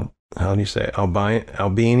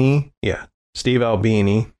 Yeah, Steve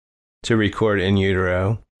Albini to record In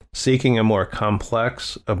Utero, seeking a more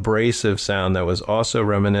complex, abrasive sound that was also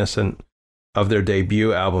reminiscent of their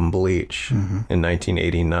debut album Bleach in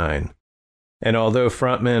 1989. And although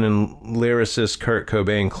frontman and lyricist Kurt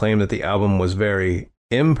Cobain claimed that the album was very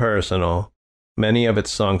impersonal, many of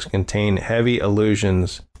its songs contain heavy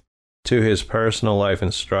allusions to his personal life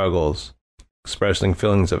and struggles, expressing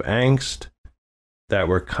feelings of angst that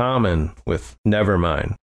were common with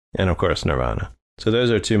Nevermind and, of course, Nirvana. So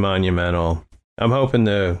those are 2 monumental. I'm hoping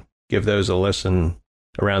to give those a listen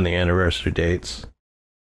around the anniversary dates,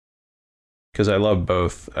 because I love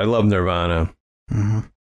both. I love Nirvana. Mm-hmm.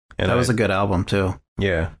 And that was a good album, too.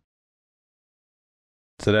 Yeah.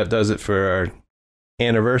 So that does it for our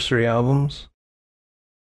anniversary albums.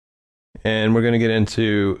 And we're going to get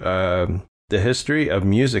into the history of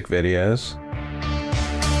music videos.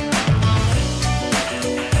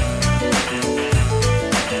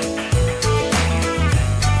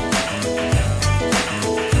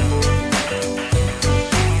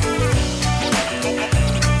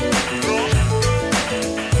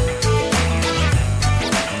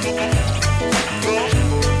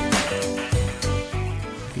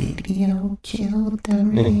 Killed the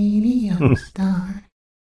radio star.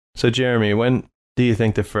 So, Jeremy, when do you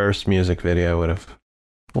think the first music video would have?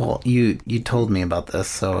 Well, you told me about this,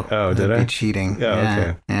 so did I? Be cheating. Oh, yeah,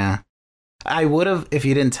 okay. Yeah. I would have, if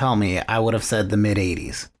you didn't tell me, I would have said the mid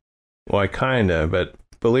 80s. Well, I kinda, but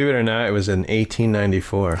believe it or not, it was in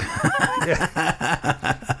 1894.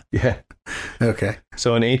 Yeah. Okay.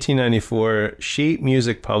 So in 1894, sheet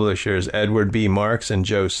music publishers Edward B. Marks and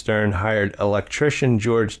Joe Stern hired electrician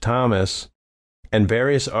George Thomas and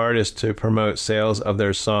various artists to promote sales of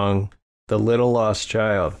their song, The Little Lost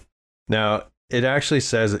Child. Now, it actually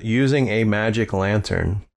says using a magic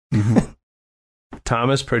lantern. Mm-hmm.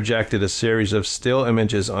 Thomas projected a series of still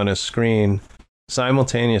images on a screen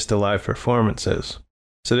simultaneous to live performances.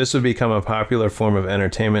 So this would become a popular form of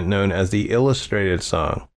entertainment known as the illustrated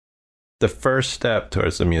song, the first step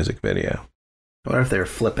towards the music video. What if they're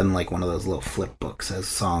flipping like one of those little flip books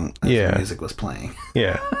as the music was playing?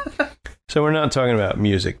 Yeah. So we're not talking about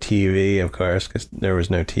music TV, of course, because there was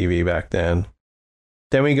no TV back then.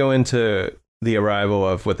 Then we go into the arrival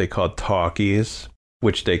of what they called talkies,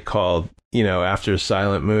 which they called, after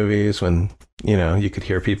silent movies when, you could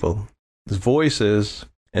hear people's voices.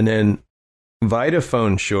 And then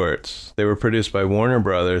Vitaphone shorts, they were produced by Warner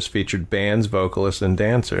Brothers, featured bands, vocalists, and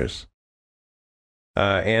dancers.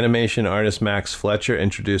 Animation artist Max Fletcher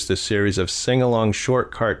introduced a series of sing-along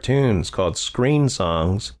short cartoons called Screen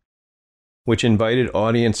Songs, which invited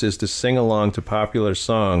audiences to sing along to popular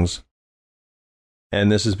songs.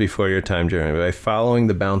 And this is before your time, Jeremy, by following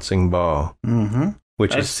the bouncing ball. Mm-hmm.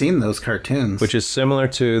 I've seen those cartoons. Which is similar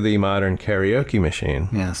to the modern karaoke machine.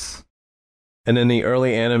 Yes. And then the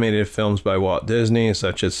early animated films by Walt Disney,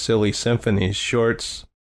 such as Silly Symphonies, shorts,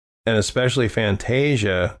 and especially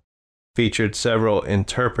Fantasia, featured several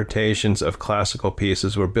interpretations of classical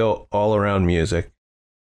pieces were built all around music.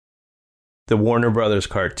 The Warner Brothers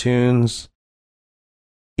cartoons,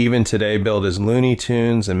 even today billed as Looney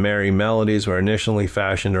Tunes and Merry Melodies, were initially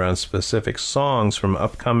fashioned around specific songs from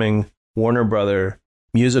upcoming Warner Brother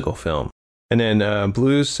musical film. And then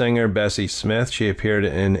blues singer Bessie Smith, she appeared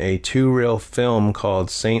in a 2-reel film called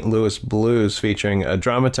St. Louis Blues, featuring a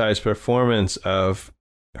dramatized performance of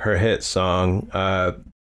her hit song.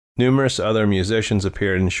 Numerous other musicians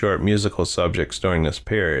appeared in short musical subjects during this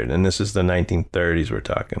period, and this is the 1930s we're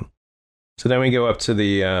talking. So then we go up to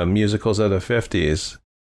the musicals of the 50s.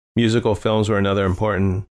 Musical films were another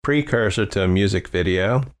important precursor to a music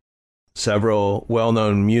video. Several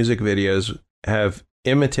well-known music videos have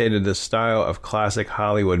imitated the style of classic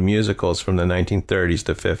Hollywood musicals from the 1930s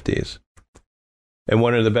to 50s. And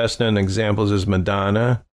one of the best-known examples is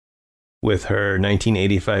Madonna with her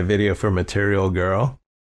 1985 video for Material Girl,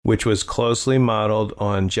 which was closely modeled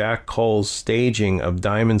on Jack Cole's staging of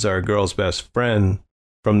Diamonds Are a Girl's Best Friend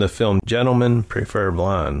from the film Gentlemen Prefer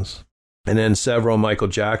Blondes. And then several Michael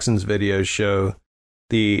Jackson's videos show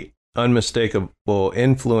the unmistakable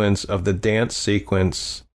influence of the dance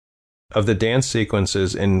sequences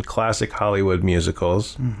in classic Hollywood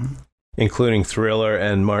musicals, including Thriller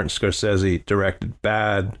and Martin Scorsese directed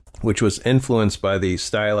Bad, which was influenced by the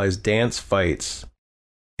stylized dance fights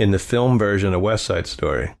in the film version of West Side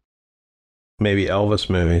Story. Maybe Elvis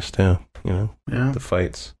movies too, the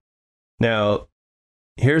fights. Now,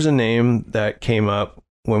 here's a name that came up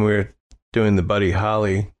when we were doing the Buddy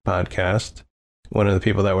Holly podcast. One of the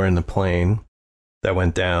people that were in the plane that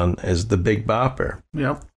went down is the Big Bopper.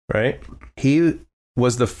 Yep. Right? He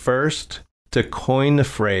was the first to coin the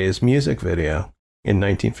phrase music video in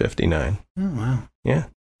 1959. Oh, wow. Yeah.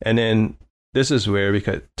 And then this is weird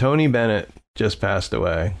because Tony Bennett just passed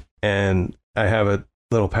away. And I have a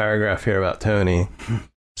little paragraph here about Tony.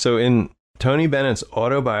 So in Tony Bennett's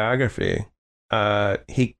autobiography,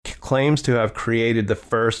 he claims to have created the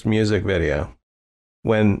first music video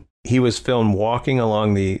when he was filmed walking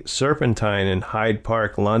along the Serpentine in Hyde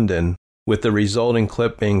Park, London, with the resulting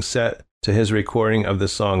clip being set to his recording of the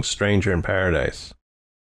song Stranger in Paradise.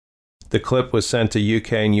 The clip was sent to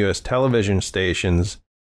UK and US television stations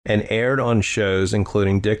and aired on shows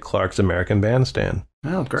including Dick Clark's American Bandstand.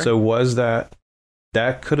 Oh, great. So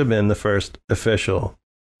that could have been the first official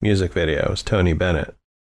music video. It was Tony Bennett.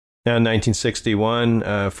 Now in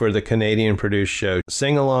 1961, for the Canadian-produced show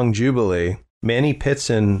Sing Along Jubilee, Manny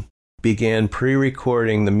Pitson began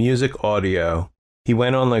pre-recording the music audio. He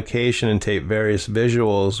went on location and taped various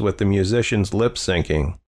visuals with the musicians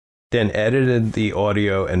lip-syncing, then edited the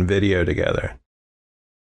audio and video together.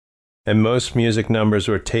 And most music numbers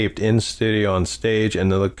were taped in studio on stage,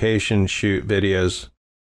 and the location shoot videos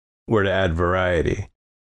were to add variety.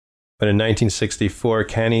 But in 1964,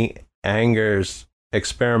 Kenny Anger's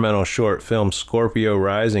experimental short film Scorpio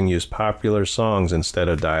Rising used popular songs instead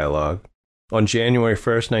of dialogue. On January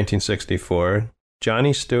 1st, 1964,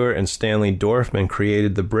 Johnny Stewart and Stanley Dorfman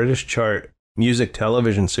created the British chart music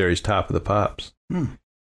television series Top of the Pops,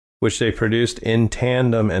 which they produced in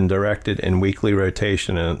tandem and directed in weekly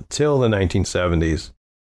rotation until the 1970s.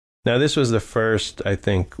 Now, this was the first, I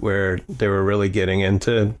think, where they were really getting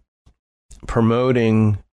into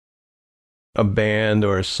promoting a band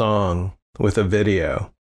or a song with a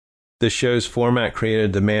video. The show's format created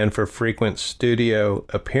a demand for frequent studio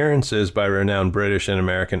appearances by renowned British and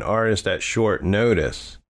American artists at short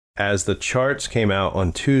notice, as the charts came out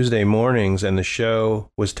on Tuesday mornings and the show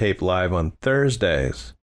was taped live on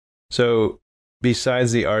Thursdays. So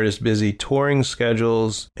besides the artists' busy touring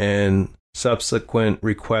schedules and subsequent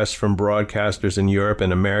requests from broadcasters in Europe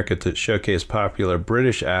and America to showcase popular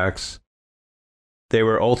British acts, they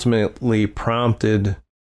were ultimately prompted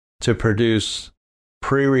to produce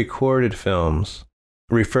pre-recorded films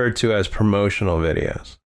referred to as promotional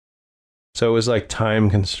videos. So it was like time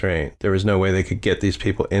constraint. There was no way they could get these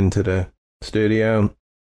people into the studio.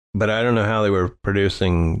 But I don't know how they were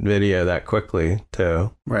producing video that quickly,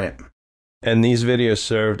 too. Right. And these videos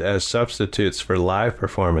served as substitutes for live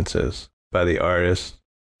performances by the artists.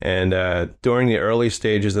 And during the early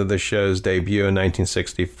stages of the show's debut in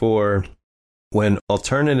 1964, when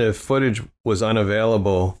alternative footage was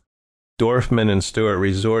unavailable, Dorfman and Stewart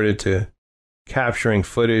resorted to capturing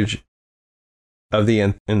footage of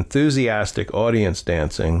the enthusiastic audience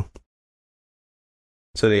dancing.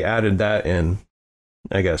 So they added that in,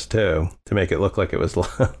 I guess, too, to make it look like it was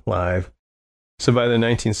live. So by the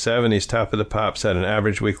 1970s, Top of the Pops had an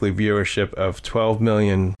average weekly viewership of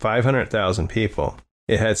 12,500,000 people.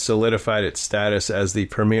 It had solidified its status as the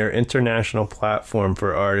premier international platform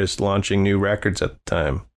for artists launching new records at the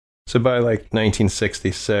time. So by like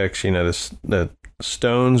 1966, the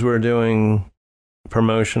Stones were doing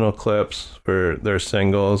promotional clips for their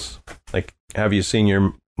singles. Like, Have You Seen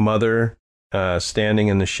Your Mother? Standing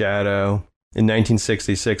in the Shadow. In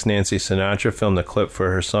 1966, Nancy Sinatra filmed a clip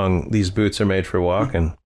for her song, These Boots Are Made for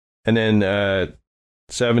Walking. And then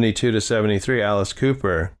 72 to 73, Alice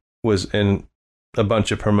Cooper was in a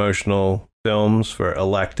bunch of promotional films for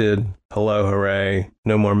Elected, Hello Hooray,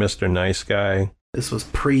 No More Mr. Nice Guy. This was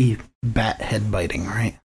pre-bat head biting,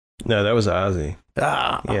 right? No, that was Ozzy.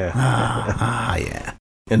 Yeah.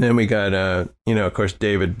 And then we got, of course,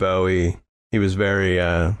 David Bowie. He was very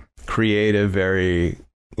creative, very,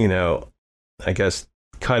 I guess,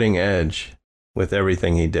 cutting edge with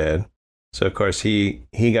everything he did. So, of course, he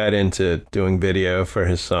got into doing video for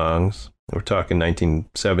his songs. We're talking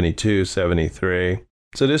 1972, 73.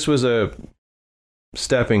 So this was a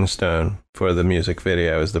stepping stone for the music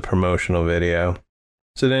video, as the promotional video.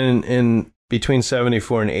 So then in between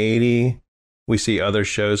 74 and 80, we see other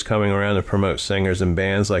shows coming around to promote singers and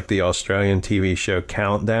bands, like the Australian TV show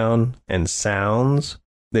Countdown and Sounds.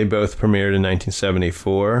 They both premiered in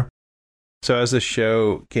 1974. So as the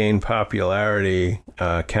show gained popularity,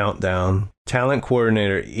 Countdown, talent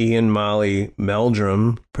coordinator Ian Molly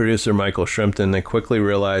Meldrum, producer Michael Shrimpton, they quickly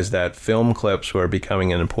realized that film clips were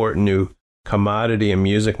becoming an important new commodity in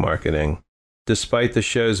music marketing. Despite the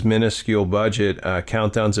show's minuscule budget,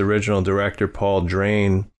 Countdown's original director Paul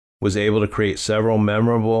Drain was able to create several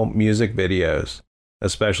memorable music videos,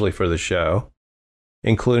 especially for the show,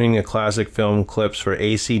 including the classic film clips for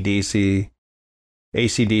AC/DC's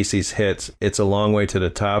hits, It's a Long Way to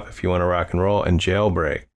the Top, If You Want to Rock and Roll, and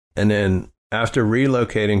Jailbreak. And then after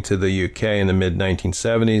relocating to the UK in the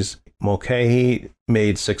mid-1970s, Mulcahy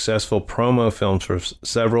made successful promo films for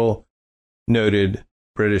several noted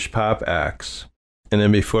British pop acts. And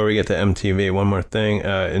then before we get to MTV, one more thing.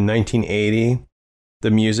 In 1980,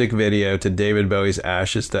 the music video to David Bowie's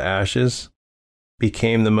Ashes to Ashes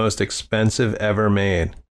became the most expensive ever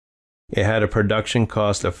made. It had a production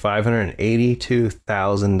cost of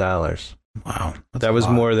 $582,000. Wow. That was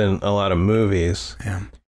more than a lot of movies. Yeah.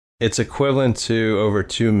 It's equivalent to over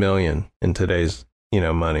 $2 million in today's,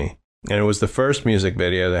 money. And it was the first music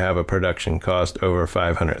video to have a production cost over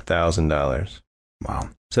 $500,000. Wow.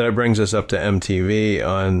 So that brings us up to MTV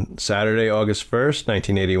on Saturday, August 1st,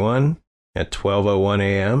 1981 at 12:01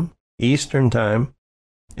 a.m. Eastern Time.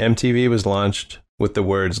 MTV was launched with the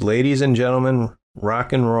words, "Ladies and gentlemen,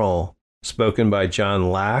 rock and roll," spoken by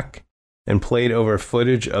John Lack, and played over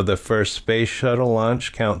footage of the first space shuttle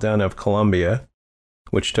launch countdown of Columbia,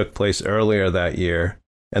 which took place earlier that year,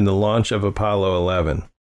 and the launch of Apollo 11.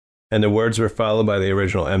 And the words were followed by the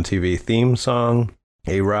original MTV theme song,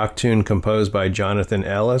 a rock tune composed by Jonathan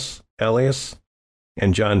Elias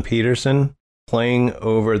and John Peterson, playing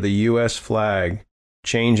over the U.S. flag,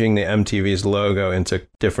 changing the MTV's logo into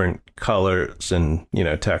different colors and,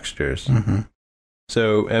 textures. Mm-hmm.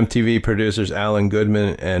 So MTV producers Alan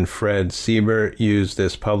Goodman and Fred Siebert used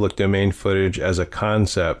this public domain footage as a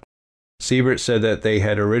concept. Siebert said that they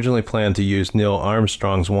had originally planned to use Neil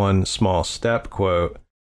Armstrong's "one small step" quote,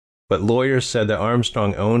 but lawyers said that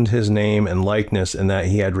Armstrong owned his name and likeness and that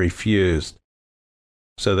he had refused.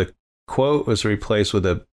 So the quote was replaced with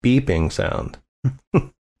a beeping sound.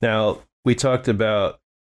 Now, we talked about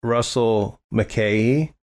Russell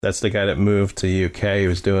Mulcahy. That's the guy that moved to UK.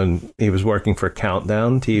 He was working for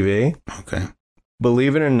Countdown TV. Okay.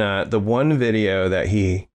 Believe it or not, the one video that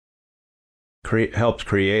he helped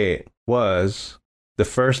create was the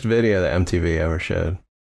first video that MTV ever showed.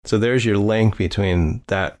 So there's your link between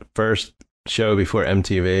that first show before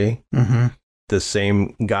MTV. Mm-hmm. The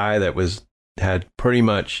same guy that had pretty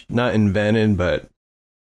much not invented, but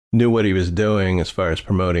knew what he was doing as far as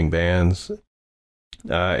promoting bands.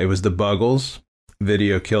 It was the Buggles.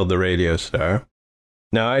 Video killed the radio star.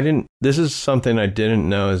 Now, this is something I didn't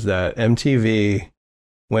know, is that MTV,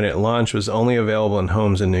 when it launched, was only available in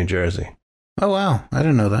homes in New Jersey. Oh, wow. I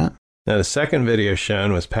didn't know that. Now, the second video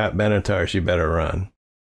shown was Pat Benatar's You Better Run,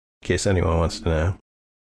 in case anyone wants to know.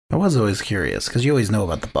 I was always curious, because you always know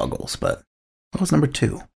about the Buggles, but what was number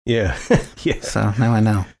 2? Yeah. Yeah. So now I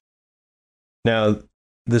know. Now,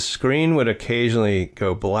 the screen would occasionally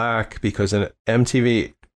go black because an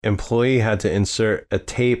MTV employee had to insert a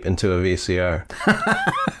tape into a VCR.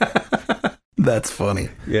 That's funny.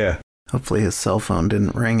 Yeah. Hopefully his cell phone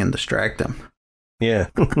didn't ring and distract him. Yeah.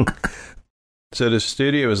 So the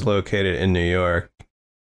studio was located in New York,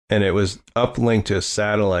 and it was uplinked to a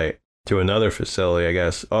satellite to another facility, I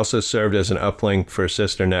guess. Also served as an uplink for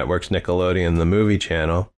sister networks Nickelodeon, the movie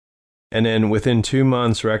channel. And then within 2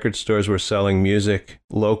 months, record stores were selling music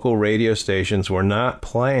local radio stations were not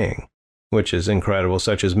playing, which is incredible,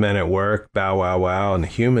 such as Men at Work, Bow Wow Wow, and the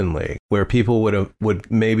Human League, where people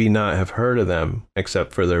would maybe not have heard of them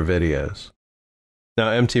except for their videos. Now,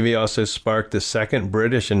 MTV also sparked the second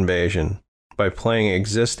British invasion by playing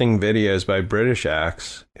existing videos by British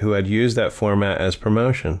acts who had used that format as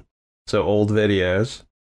promotion. So old videos,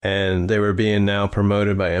 and they were being now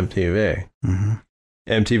promoted by MTV. Mm-hmm.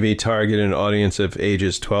 MTV targeted an audience of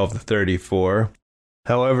ages 12 to 34.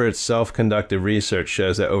 However, its self-conducted research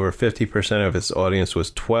shows that over 50% of its audience was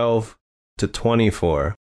 12 to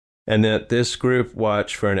 24, and that this group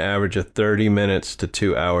watched for an average of 30 minutes to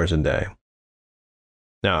 2 hours a day.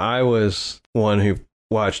 Now, I was one who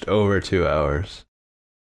watched over 2 hours.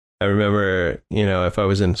 I remember, if I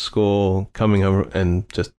was in school, coming home and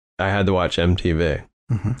I had to watch MTV.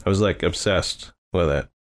 Mm-hmm. I was like obsessed with it.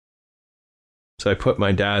 So I put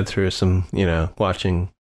my dad through some,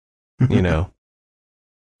 watching,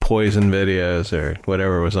 Poison videos or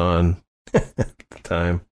whatever was on at the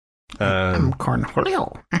time. I'm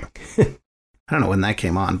Cornholio. I don't know when that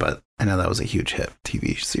came on, but I know that was a huge hit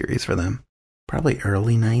TV series for them. Probably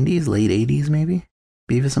early 90s, late 80s maybe?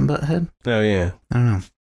 Beavis and Butthead? Oh, yeah. I don't know.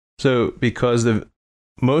 So because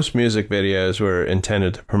most music videos were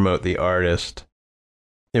intended to promote the artist,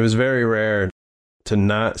 it was very rare to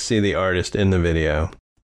not see the artist in the video.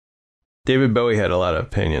 David Bowie had a lot of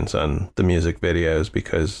opinions on the music videos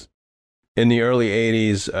because in the early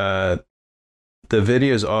 80s, the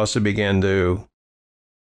videos also began to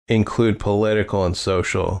include political and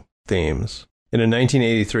social themes. In a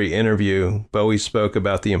 1983 interview, Bowie spoke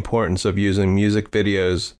about the importance of using music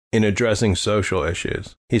videos in addressing social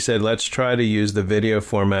issues. He said, "Let's try to use the video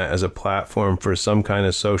format as a platform for some kind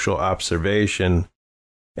of social observation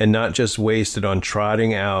and not just waste it on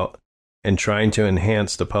trotting out and trying to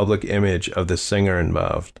enhance the public image of the singer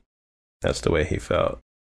involved." That's the way he felt.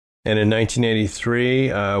 And in 1983,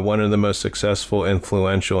 one of the most successful,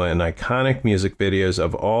 influential, and iconic music videos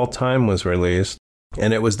of all time was released,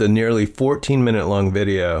 and it was the nearly 14-minute-long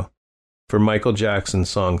video for Michael Jackson's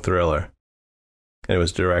song Thriller. And it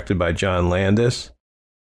was directed by John Landis.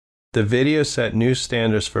 The video set new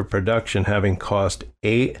standards for production, having cost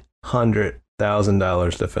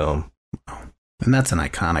 $800,000 to film. And that's an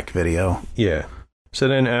iconic video. Yeah. So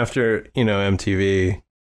then after, MTV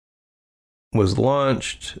was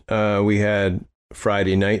launched, we had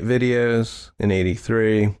Friday night videos in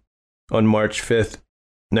 83. On March 5th,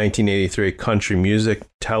 1983, Country Music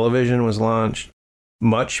Television was launched.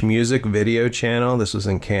 Much Music Video Channel, this was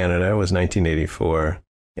in Canada, was 1984.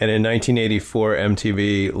 And in 1984,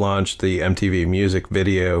 MTV launched the MTV Music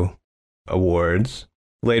Video Awards,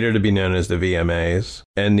 later to be known as the VMAs.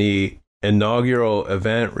 And the inaugural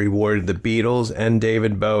event rewarded the Beatles and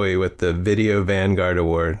David Bowie with the Video Vanguard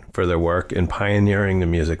Award for their work in pioneering the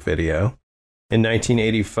music video. In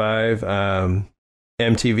 1985,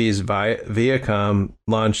 MTV's Viacom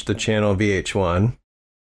launched the channel VH1,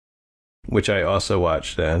 which I also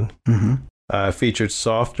watched then. Mm-hmm. Featured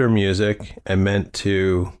softer music and meant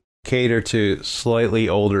to cater to slightly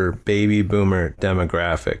older baby boomer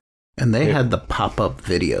demographic. And they had the pop-up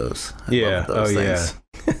videos. I love those things.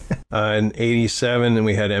 Yeah. In 87,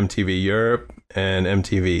 we had MTV Europe and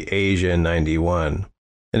MTV Asia in 91.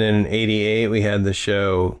 And then in 88, we had the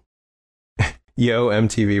show Yo!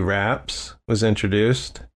 MTV Raps was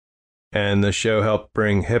introduced. And the show helped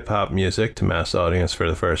bring hip-hop music to mass audience for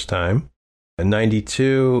the first time. In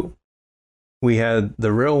 92, we had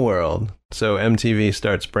The Real World. So MTV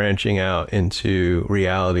starts branching out into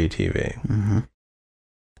reality TV. Mm-hmm.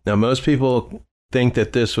 Now, most people think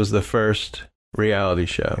that this was the first reality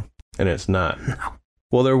show. and it's not. No.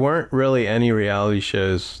 Well, there weren't really any reality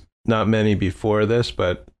shows, not many before this,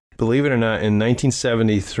 but believe it or not, in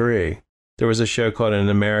 1973, there was a show called An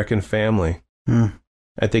American Family.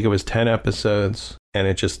 I think it was 10 episodes, and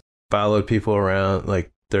it just followed people around,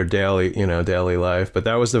 like their daily life. But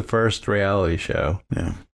that was the first reality show.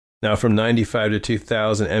 Yeah. Now, from 95 to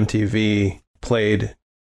 2000, MTV played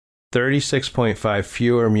 36.5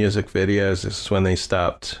 fewer music videos. This is when they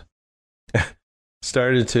started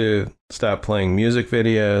to stop playing music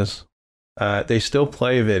videos. They still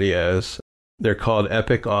play videos. They're called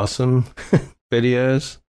Epic Awesome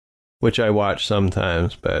videos, which I watch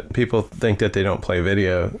sometimes, but people think that they don't play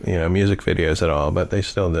music videos at all, but they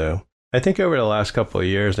still do. I think over the last couple of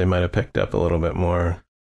years, they might have picked up a little bit more.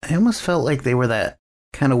 I almost felt like they were that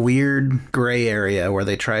kind of weird gray area where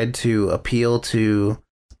they tried to appeal to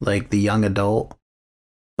like the young adult,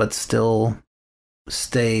 but still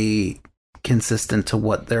stay consistent to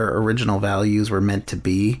what their original values were meant to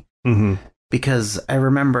be. Mm-hmm. Because I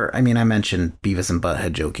remember, I mean, I mentioned Beavis and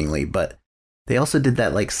Butthead jokingly, but they also did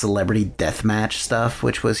that like celebrity deathmatch stuff,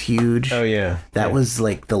 which was huge. Oh, yeah. That was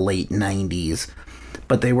like the late 90s.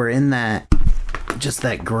 But they were in that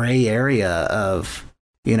gray area of,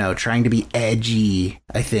 trying to be edgy,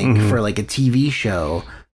 I think, for like a TV show,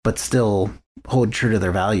 but still hold true to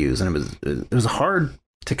their values. And it was hard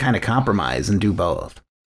to kind of compromise and do both.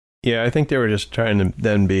 Yeah, I think they were just trying to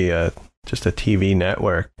then be just a TV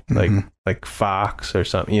network, like Fox or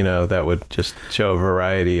something, that would just show a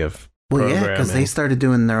variety of programming. Yeah, because they started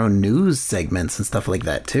doing their own news segments and stuff like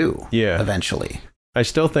that too. Yeah. Eventually. I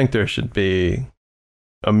still think there should be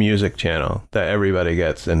a music channel that everybody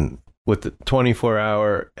gets, and with the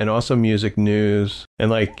 24-hour and also music news,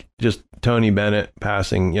 and like just Tony Bennett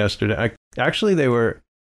passing yesterday.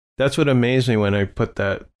 That's what amazed me when I put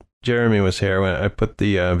that, Jeremy was here when I put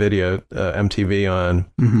the video MTV on,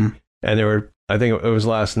 and I think it was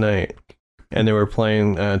last night, and they were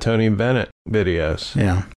playing Tony Bennett videos.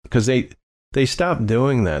 Yeah. Because they stopped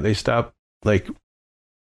doing that. They stopped like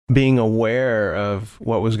being aware of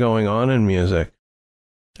what was going on in music.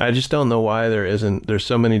 I just don't know why there's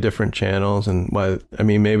so many different channels, and why, I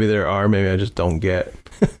mean, maybe there are, maybe I just don't get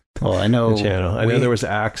well, I know the channel. I know there was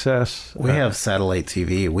Access. We have satellite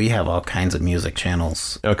TV. We have all kinds of music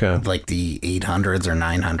channels. Okay. Like the 800s or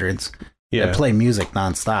 900s. Yeah. They play music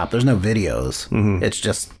nonstop. There's no videos. It's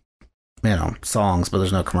just, songs, but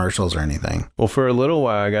there's no commercials or anything. Well, for a little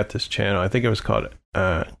while, I got this channel. I think it was called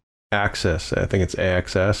Access. I think it's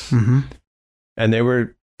AXS. And they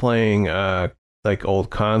were playing like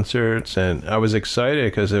old concerts, and I was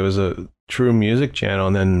excited because it was a true music channel,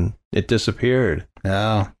 and then it disappeared.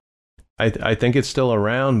 Oh. I think it's still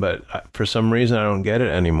around, but for some reason I don't get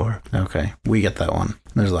it anymore. Okay, we get that one.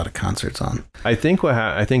 There's a lot of concerts on. I think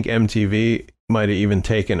I think MTV might have even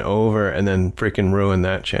taken over and then freaking ruined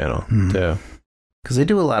that channel too. Because they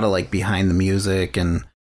do a lot of like behind the music and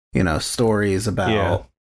stories about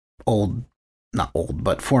not old,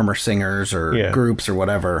 but former singers or groups or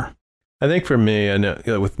whatever. I think for me, I know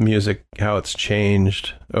with music, how it's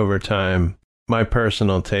changed over time. My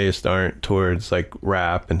personal taste aren't towards like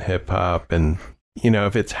rap and hip hop, and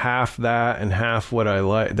if it's half that and half what I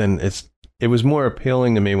like, then it was more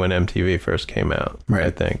appealing to me when MTV first came out. Right.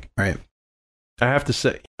 I think. Right. I have to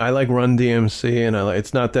say, I like Run DMC, and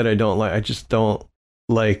it's not that I don't like. I just don't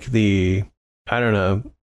like I don't know.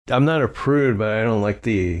 I'm not a prude, but I don't like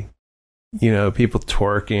the people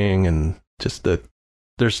twerking and just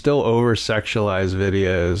there's still over sexualized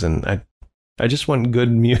videos, and I just want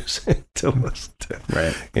good music to listen to.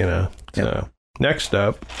 Right. So next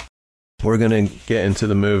up, we're going to get into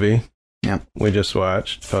the movie we just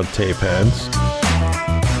watched called Tapeheads.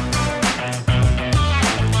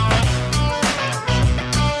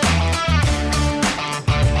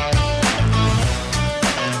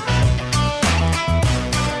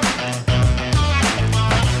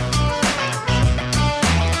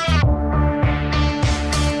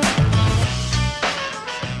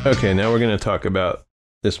 Okay, now we're going to talk about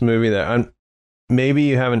this movie that maybe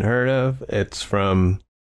you haven't heard of. It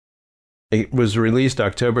was released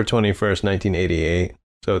October 21st, 1988,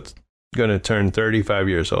 so it's going to turn 35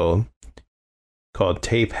 years old, called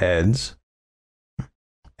Tapeheads.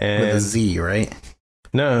 And with a Z, right?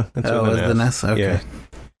 No, it's with an S. Okay. Yeah.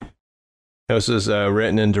 This is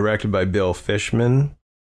written and directed by Bill Fishman.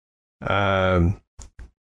 Now,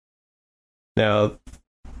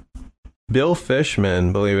 Bill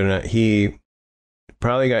Fishman, believe it or not, he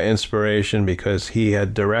probably got inspiration because he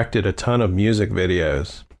had directed a ton of music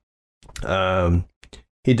videos.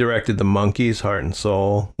 He directed the Monkees' Heart and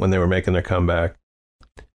Soul when they were making their comeback.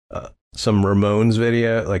 Some Ramones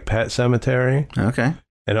video, like Pet Sematary. Okay.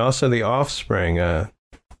 And also The Offspring. I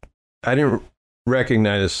didn't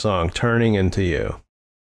recognize his song, Turning Into You.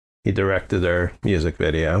 He directed their music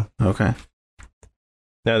video. Okay.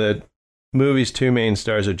 Now, the movie's two main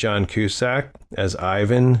stars are John Cusack as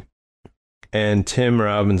Ivan and Tim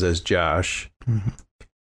Robbins as Josh. Mm-hmm.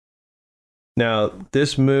 Now,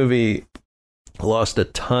 this movie lost a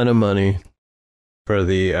ton of money for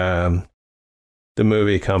the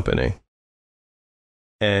movie company.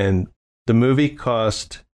 And the movie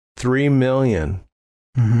cost $3 million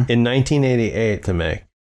in 1988 to make.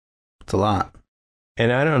 It's a lot.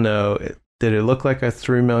 And I don't know, did it look like a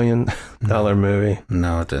 $3 million movie?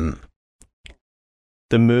 No, it didn't.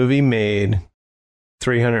 The movie made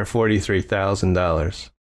 $343,000.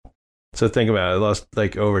 So think about it. It lost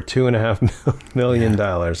like over $2.5 million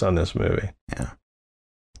on this movie. Yeah.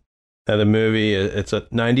 Now the movie, it's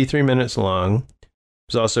 93 minutes long. It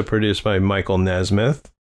was also produced by Michael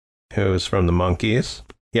Nesmith, who is from the Monkees.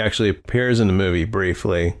 He actually appears in the movie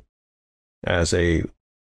briefly as a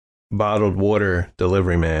bottled water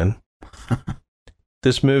delivery man.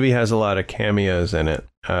 This movie has a lot of cameos in it,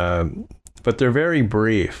 but they're very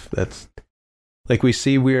brief. That's like we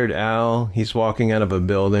see Weird Al. He's walking out of a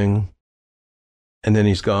building, and then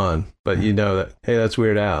he's gone. But you know that, hey, that's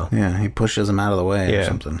Weird Al. Yeah, he pushes him out of the way or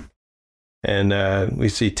something. And we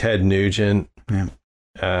see Ted Nugent. Yeah.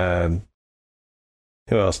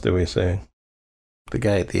 Who else do we see? The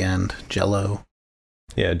guy at the end, Jello.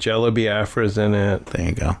 Yeah, Jello Biafra's in it. There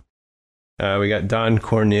you go. We got Don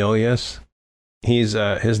Cornelius. He's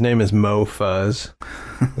his name is Mo Fuzz.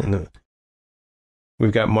 And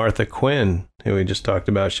we've got Martha Quinn, who we just talked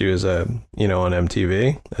about. She was on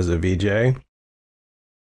MTV as a VJ.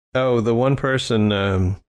 Oh, the one person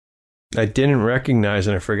I didn't recognize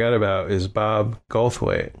and I forgot about is Bob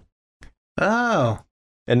Goldthwait. Oh.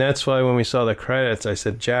 And that's why when we saw the credits, I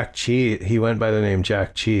said Jack Cheese. He went by the name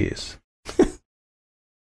Jack Cheese.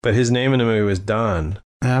 But his name in the movie was Don.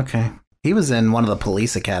 Okay. He was in one of the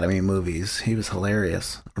Police Academy movies. He was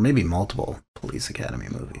hilarious. Or maybe multiple Police Academy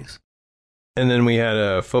movies. And then we had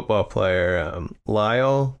a football player,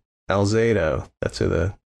 Lyle Alzado. That's who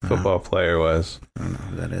the football player was. I don't know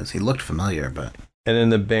who that is. He looked familiar, but... And then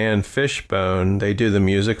the band Fishbone, they do the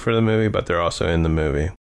music for the movie, but they're also in the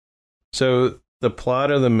movie. So the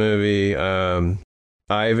plot of the movie,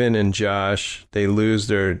 Ivan and Josh, they lose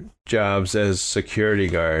their jobs as security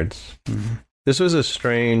guards. Mm-hmm. This was a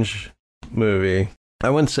strange movie. I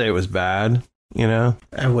wouldn't say it was bad, you know?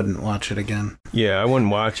 I wouldn't watch it again. Yeah, I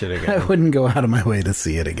wouldn't watch it again. I wouldn't go out of my way to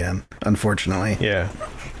see it again, unfortunately. Yeah.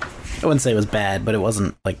 I wouldn't say it was bad, but it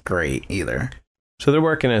wasn't, like, great either. So they're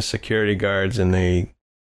working as security guards, and they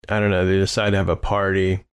decide to have a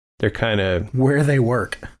party. They're kind of... Where they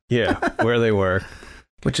work. Yeah, where they work.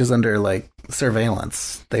 Which is under, like,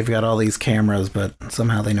 surveillance. They've got all these cameras, but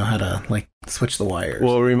somehow they know how to, like, switch the wires.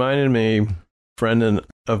 Well, it reminded me, a friend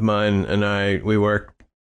of mine and I, we worked,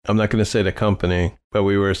 I'm not going to say the company, but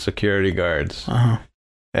we were security guards. Uh-huh.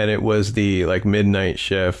 And it was the, like, midnight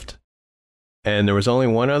shift. And there was only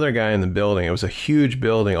one other guy in the building. It was a huge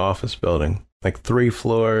building, office building, like 3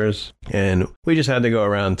 floors. And we just had to go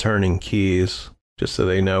around turning keys just so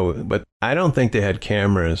they know. But I don't think they had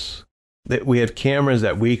cameras. We had cameras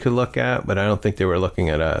that we could look at, but I don't think they were looking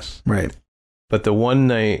at us. Right. But the one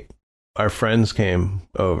night, our friends came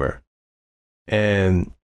over,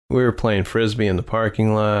 and we were playing Frisbee in the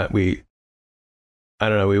parking lot. We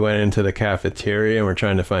went into the cafeteria, and we're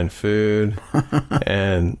trying to find food.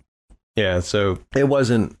 And, yeah, so it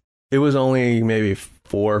was only maybe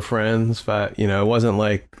 4 friends, 5, it wasn't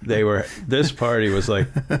like this party was like,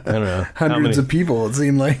 I don't know. Hundreds of people, it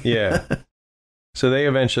seemed like. Yeah. So they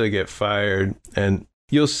eventually get fired, and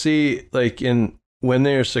you'll see, like, when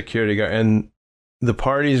they're security guard and the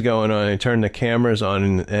party's going on, they turn the cameras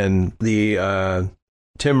on, and the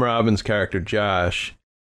Tim Robbins character Josh,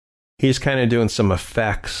 he's kind of doing some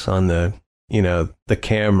effects on the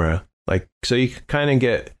camera, like, so you kind of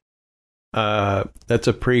get that's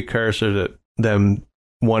a precursor to them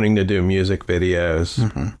wanting to do music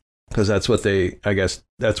videos, because that's what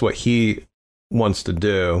that's what he wants to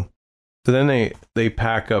do. So then they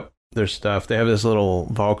pack up their stuff. They have this little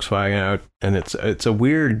Volkswagen out, and it's a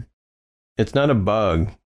weird, it's not a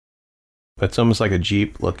bug, but it's almost like a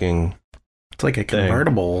Jeep looking. It's like a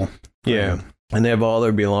convertible thing. Yeah. And they have all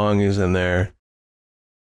their belongings in there.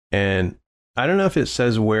 And I don't know if it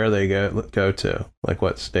says where they go to, like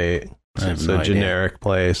what state. It's a generic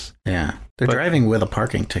place. Yeah. They're driving with a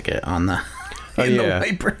parking ticket on the... the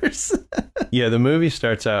wipers. Yeah, the movie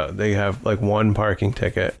starts out, they have like 1 parking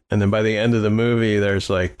ticket, and then by the end of the movie there's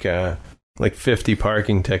like 50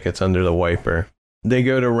 parking tickets under the wiper. they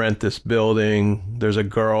go to rent this building. There's a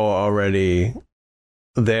girl already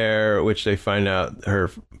there, which they find out her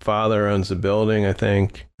father owns the building, I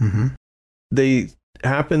think. Mm-hmm. They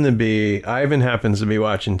happen to be, Ivan happens to be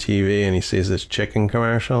watching TV, and he sees this chicken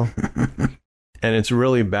commercial. And it's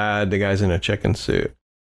really bad. The guy's in a chicken suit.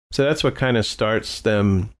 So that's what kind of starts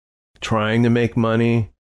them trying to make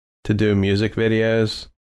money to do music videos,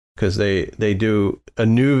 because they do a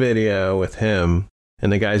new video with him,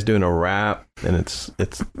 and the guy's doing a rap, and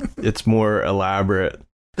it's more elaborate.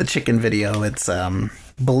 The chicken video, it's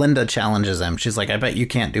Belinda challenges him. She's like, I bet you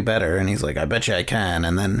can't do better. And he's like, I bet you I can.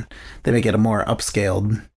 And then they make it a more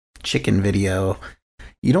upscaled chicken video.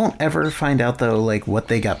 You don't ever find out, though, like what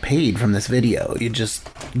they got paid from this video. You just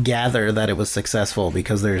gather that it was successful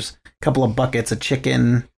because there's a couple of buckets of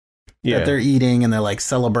chicken that they're eating, and they're like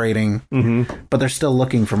celebrating, but they're still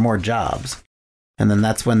looking for more jobs. And then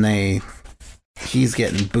that's when he's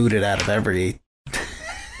getting booted out of every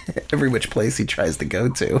which place he tries to go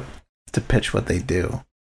to pitch what they do.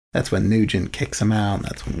 That's when Nugent kicks him out, and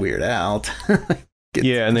that's when Weird Al pushes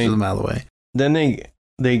them out of the way. Then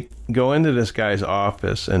they go into this guy's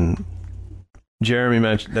office, and Jeremy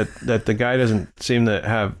mentioned that the guy doesn't seem to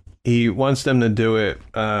have, he wants them to do it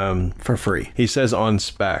for free. He says on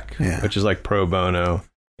spec, which is like pro bono.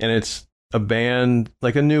 And it's a band,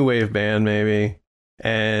 like a new wave band maybe.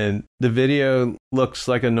 And the video looks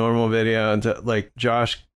like a normal video. And like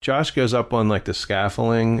Josh goes up on like the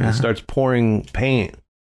scaffolding and starts pouring paint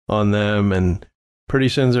on them. And pretty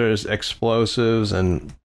soon there's explosives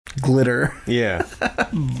and glitter. Yeah.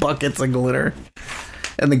 Buckets of glitter.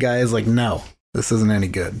 And the guy is like, no, this isn't any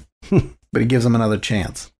good. But he gives him another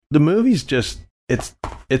chance. The movie's just, it's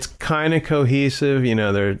kind of cohesive. You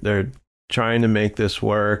know, they're trying to make this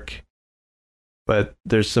work. But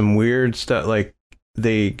there's some weird stuff. Like,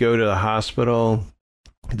 they go to the hospital.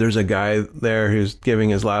 There's a guy there who's giving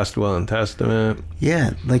his last will and testament.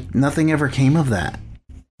 Yeah, like nothing ever came of that.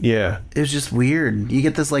 Yeah. It was just weird. You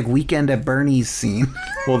get this like Weekend at Bernie's scene.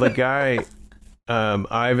 Well, the guy,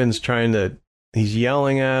 Ivan's he's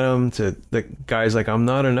yelling at him. The guy's like, I'm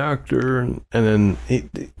not an actor. And then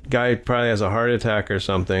the guy probably has a heart attack or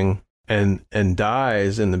something and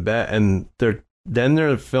dies in the bed. And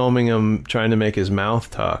they're filming him trying to make his mouth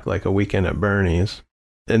talk like a Weekend at Bernie's.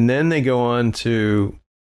 And then they go on to,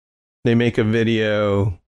 they make a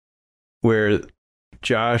video where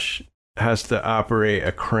Josh has to operate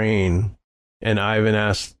a crane, and Ivan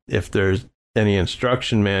asks if there's any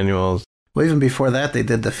instruction manuals. Well, even before that, they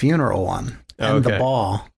did the funeral one and the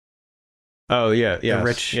ball. Oh, yeah, yeah.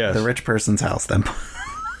 The rich person's house, then.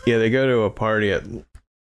 Yeah, they go to a party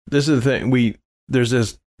this is the thing, there's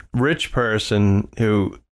this rich person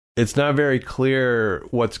who, it's not very clear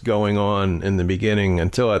what's going on in the beginning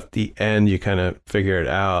until at the end you kind of figure it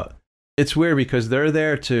out. It's weird because they're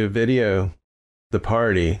there to video the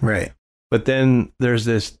party. Right. But then there's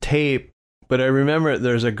this tape, but I remember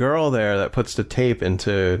there's a girl there that puts the tape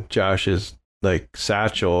into Josh's like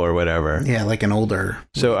satchel or whatever. Yeah, like an older.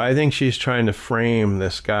 So I think she's trying to frame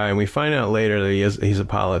this guy, and we find out later that he's a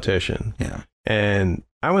politician. Yeah. And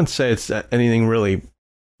I wouldn't say it's anything really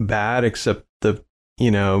bad except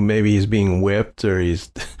maybe he's being whipped or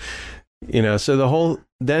he's, so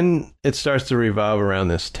then it starts to revolve around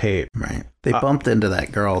this tape. Right. They bumped into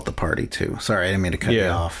that girl at the party too. Sorry, I didn't mean to cut you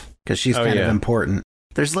off because she's kind of important.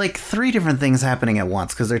 There's like 3 different things happening at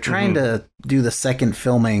once because they're trying to do the second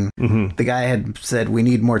filming. Mm-hmm. The guy had said, we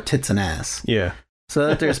need more tits and ass. Yeah. So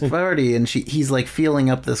that there's a party and he's like feeling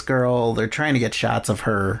up this girl. They're trying to get shots of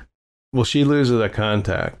her. Well, she loses a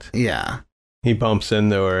contact. Yeah. He bumps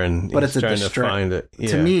into her and he's trying to find it. Yeah.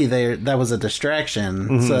 To me, that was a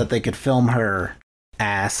distraction so that they could film her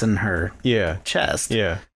ass and her chest.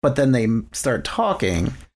 Yeah. But then they start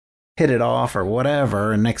talking, hit it off or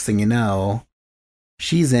whatever, and next thing you know,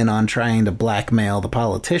 she's in on trying to blackmail the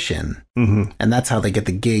politician. Mm-hmm. And that's how they get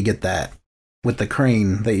the gig at that, with the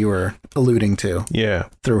crane that you were alluding to. Yeah.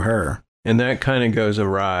 Through her. And that kind of goes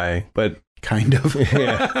awry, but... Kind of.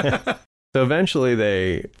 Yeah. So eventually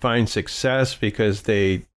they find success because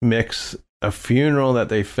they mix a funeral that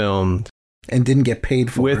they filmed and didn't get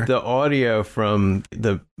paid for with the audio from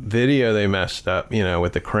the video they messed up,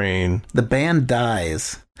 with the crane. The band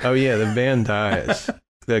dies. Oh yeah, the band dies.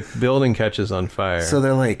 The building catches on fire. So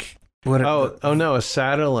they're like, what? Oh no, a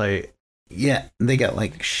satellite. Yeah, they got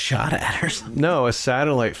like shot at or something. No, a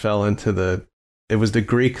satellite fell into it was the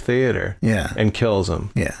Greek theater. Yeah. And kills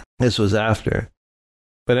them. Yeah. This was after.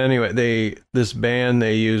 But anyway, this band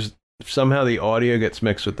they used, somehow the audio gets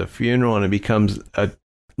mixed with the funeral and it becomes a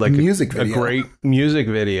great music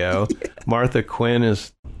video. Yeah. Martha Quinn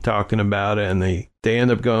is talking about it, and they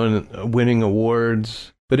end up winning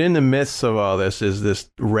awards. But in the midst of all this is this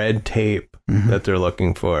red tape that they're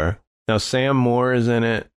looking for. Now, Sam Moore is in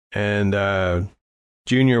it, and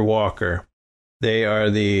Junior Walker. They are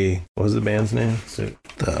what was the band's name?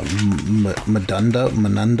 The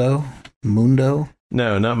Mundo?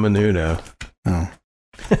 No, not Menudo. Oh.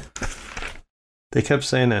 They kept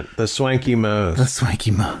saying that. The Swanky Moes. The Swanky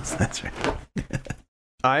Moes, that's right.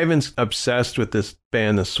 Ivan's obsessed with this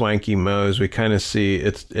band, the Swanky Moes. We kind of see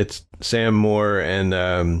it's Sam Moore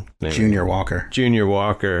and Junior Walker. Junior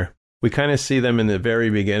Walker. We kind of see them in the very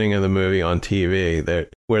beginning of the movie on TV,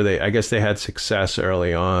 where I guess they had success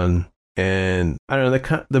early on. And I don't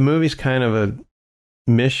know, the movie's kind of a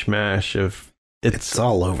mishmash of it's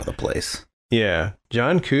all over the place. Yeah,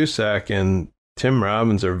 John Cusack and Tim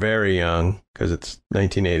Robbins are very young because it's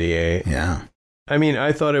 1988. Yeah, I mean,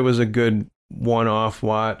 I thought it was a good one-off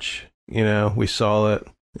watch. You know, we saw it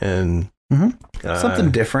and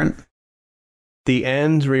something different. The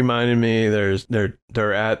end reminded me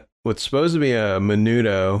they're at what's supposed to be a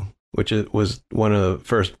Menudo, which was one of the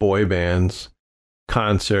first boy bands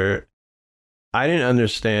concert. I didn't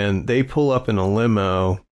understand. They pull up in a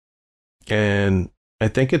limo, and I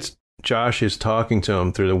think it's Josh is talking to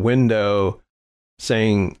him through the window,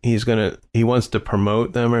 saying he wants to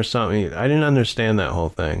promote them or something. I didn't understand that whole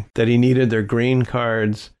thing. That he needed their green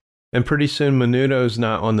cards, and pretty soon Menudo's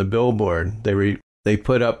not on the billboard. They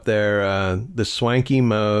put up their the Swanky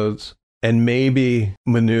Modes and maybe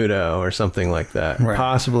Menudo or something like that. Right.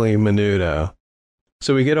 Possibly Menudo.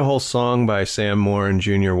 So we get a whole song by Sam Moore and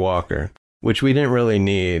Junior Walker, which we didn't really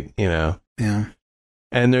need, you know. Yeah.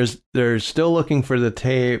 And they're still looking for the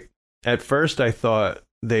tape. At first I thought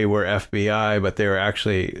they were FBI, but they were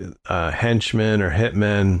actually henchmen or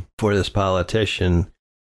hitmen for this politician.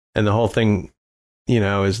 And the whole thing, you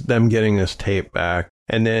know, is them getting this tape back.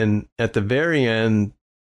 And then at the very end,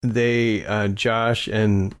 Josh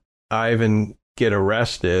and Ivan get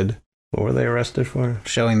arrested. What were they arrested for?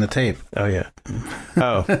 Showing the tape. Oh, yeah.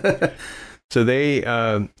 Oh. So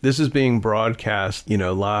this is being broadcast, you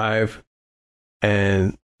know, live,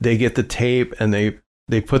 and they get the tape and they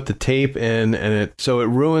put the tape in, and it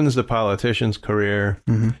ruins the politician's career.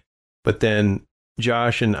 Mm-hmm. But then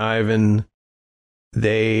Josh and Ivan,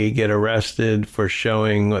 they get arrested for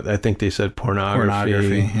showing what I think they said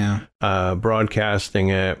pornography, yeah. Broadcasting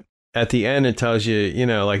it. At the end, it tells you, you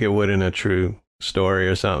know, like it would in a true story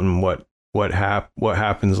or something, what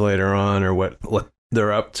happens later on or what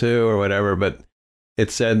they're up to or whatever. But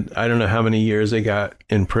it said, I don't know how many years they got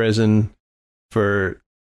in prison for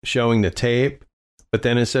showing the tape. But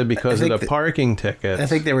then it said because of the parking tickets. I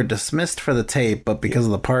think they were dismissed for the tape, but because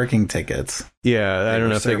of the parking tickets. Yeah, I don't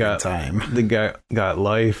know if they got time. They got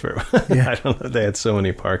life or Yeah. I don't know. They had so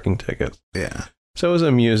many parking tickets. Yeah. So it was an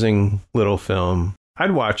amusing little film.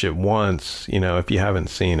 I'd watch it once, you know, if you haven't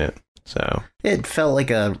seen it. So it felt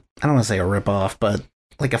like I don't want to say a ripoff, but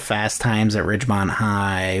like a Fast Times at Ridgemont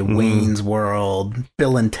High, Wayne's World,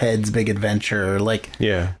 Bill and Ted's Big Adventure, like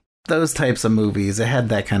yeah. Those types of movies. It had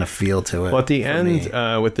that kind of feel to it. Well, at the end,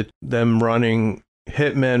 with them running,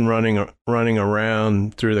 hitmen running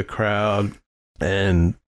around through the crowd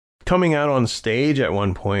and coming out on stage at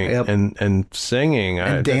one point yep. and singing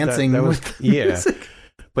and dancing that was, with the yeah. music.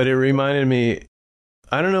 But it reminded me.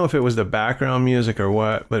 I don't know if it was the background music or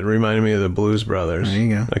what, but it reminded me of the Blues Brothers. There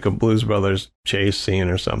you go. Like a Blues Brothers chase scene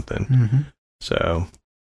or something. Mm-hmm. So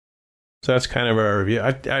that's kind of our review.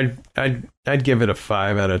 I'd give it a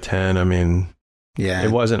 5 out of 10. I mean, yeah,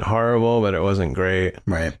 it wasn't horrible, but it wasn't great.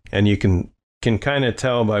 Right. And you can kind of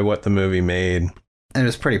tell by what the movie made. And it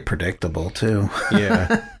was pretty predictable too.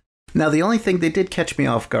 Yeah. Now, the only thing they did catch me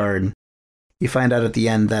off guard, you find out at the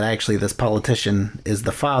end that actually this politician is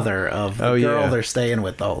the father of the girl they're staying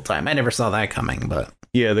with the whole time. I never saw that coming, but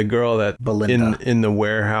yeah, the girl that Belinda. in the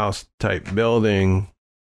warehouse type building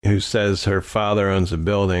who says her father owns a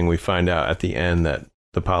building, we find out at the end that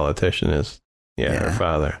the politician is her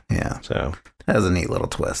father. Yeah. So that was a neat little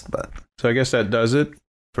twist, but so I guess that does it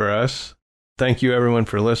for us. Thank you everyone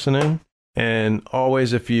for listening. And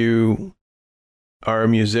always, if you are a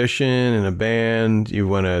musician in a band, you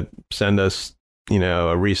want to send us, you know,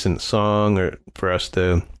 a recent song or for us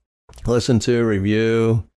to listen to,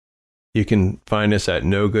 review, you can find us at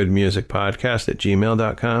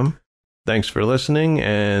nogoodmusicpodcast@gmail.com. Thanks for listening,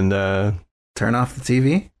 and turn off the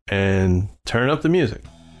TV and turn up the music.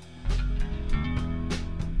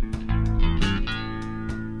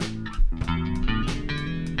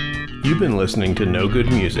 You've been listening to No Good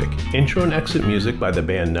Music, intro and exit music by the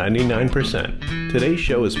band 99%. Today's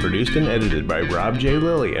show is produced and edited by Rob J.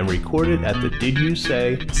 Lilly and recorded at the Did You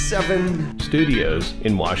Say 7 Studios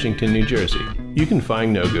in Washington, New Jersey. You can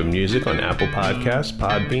find No Good Music on Apple Podcasts,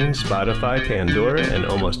 Podbean, Spotify, Pandora, and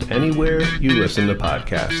almost anywhere you listen to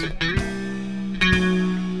podcasts.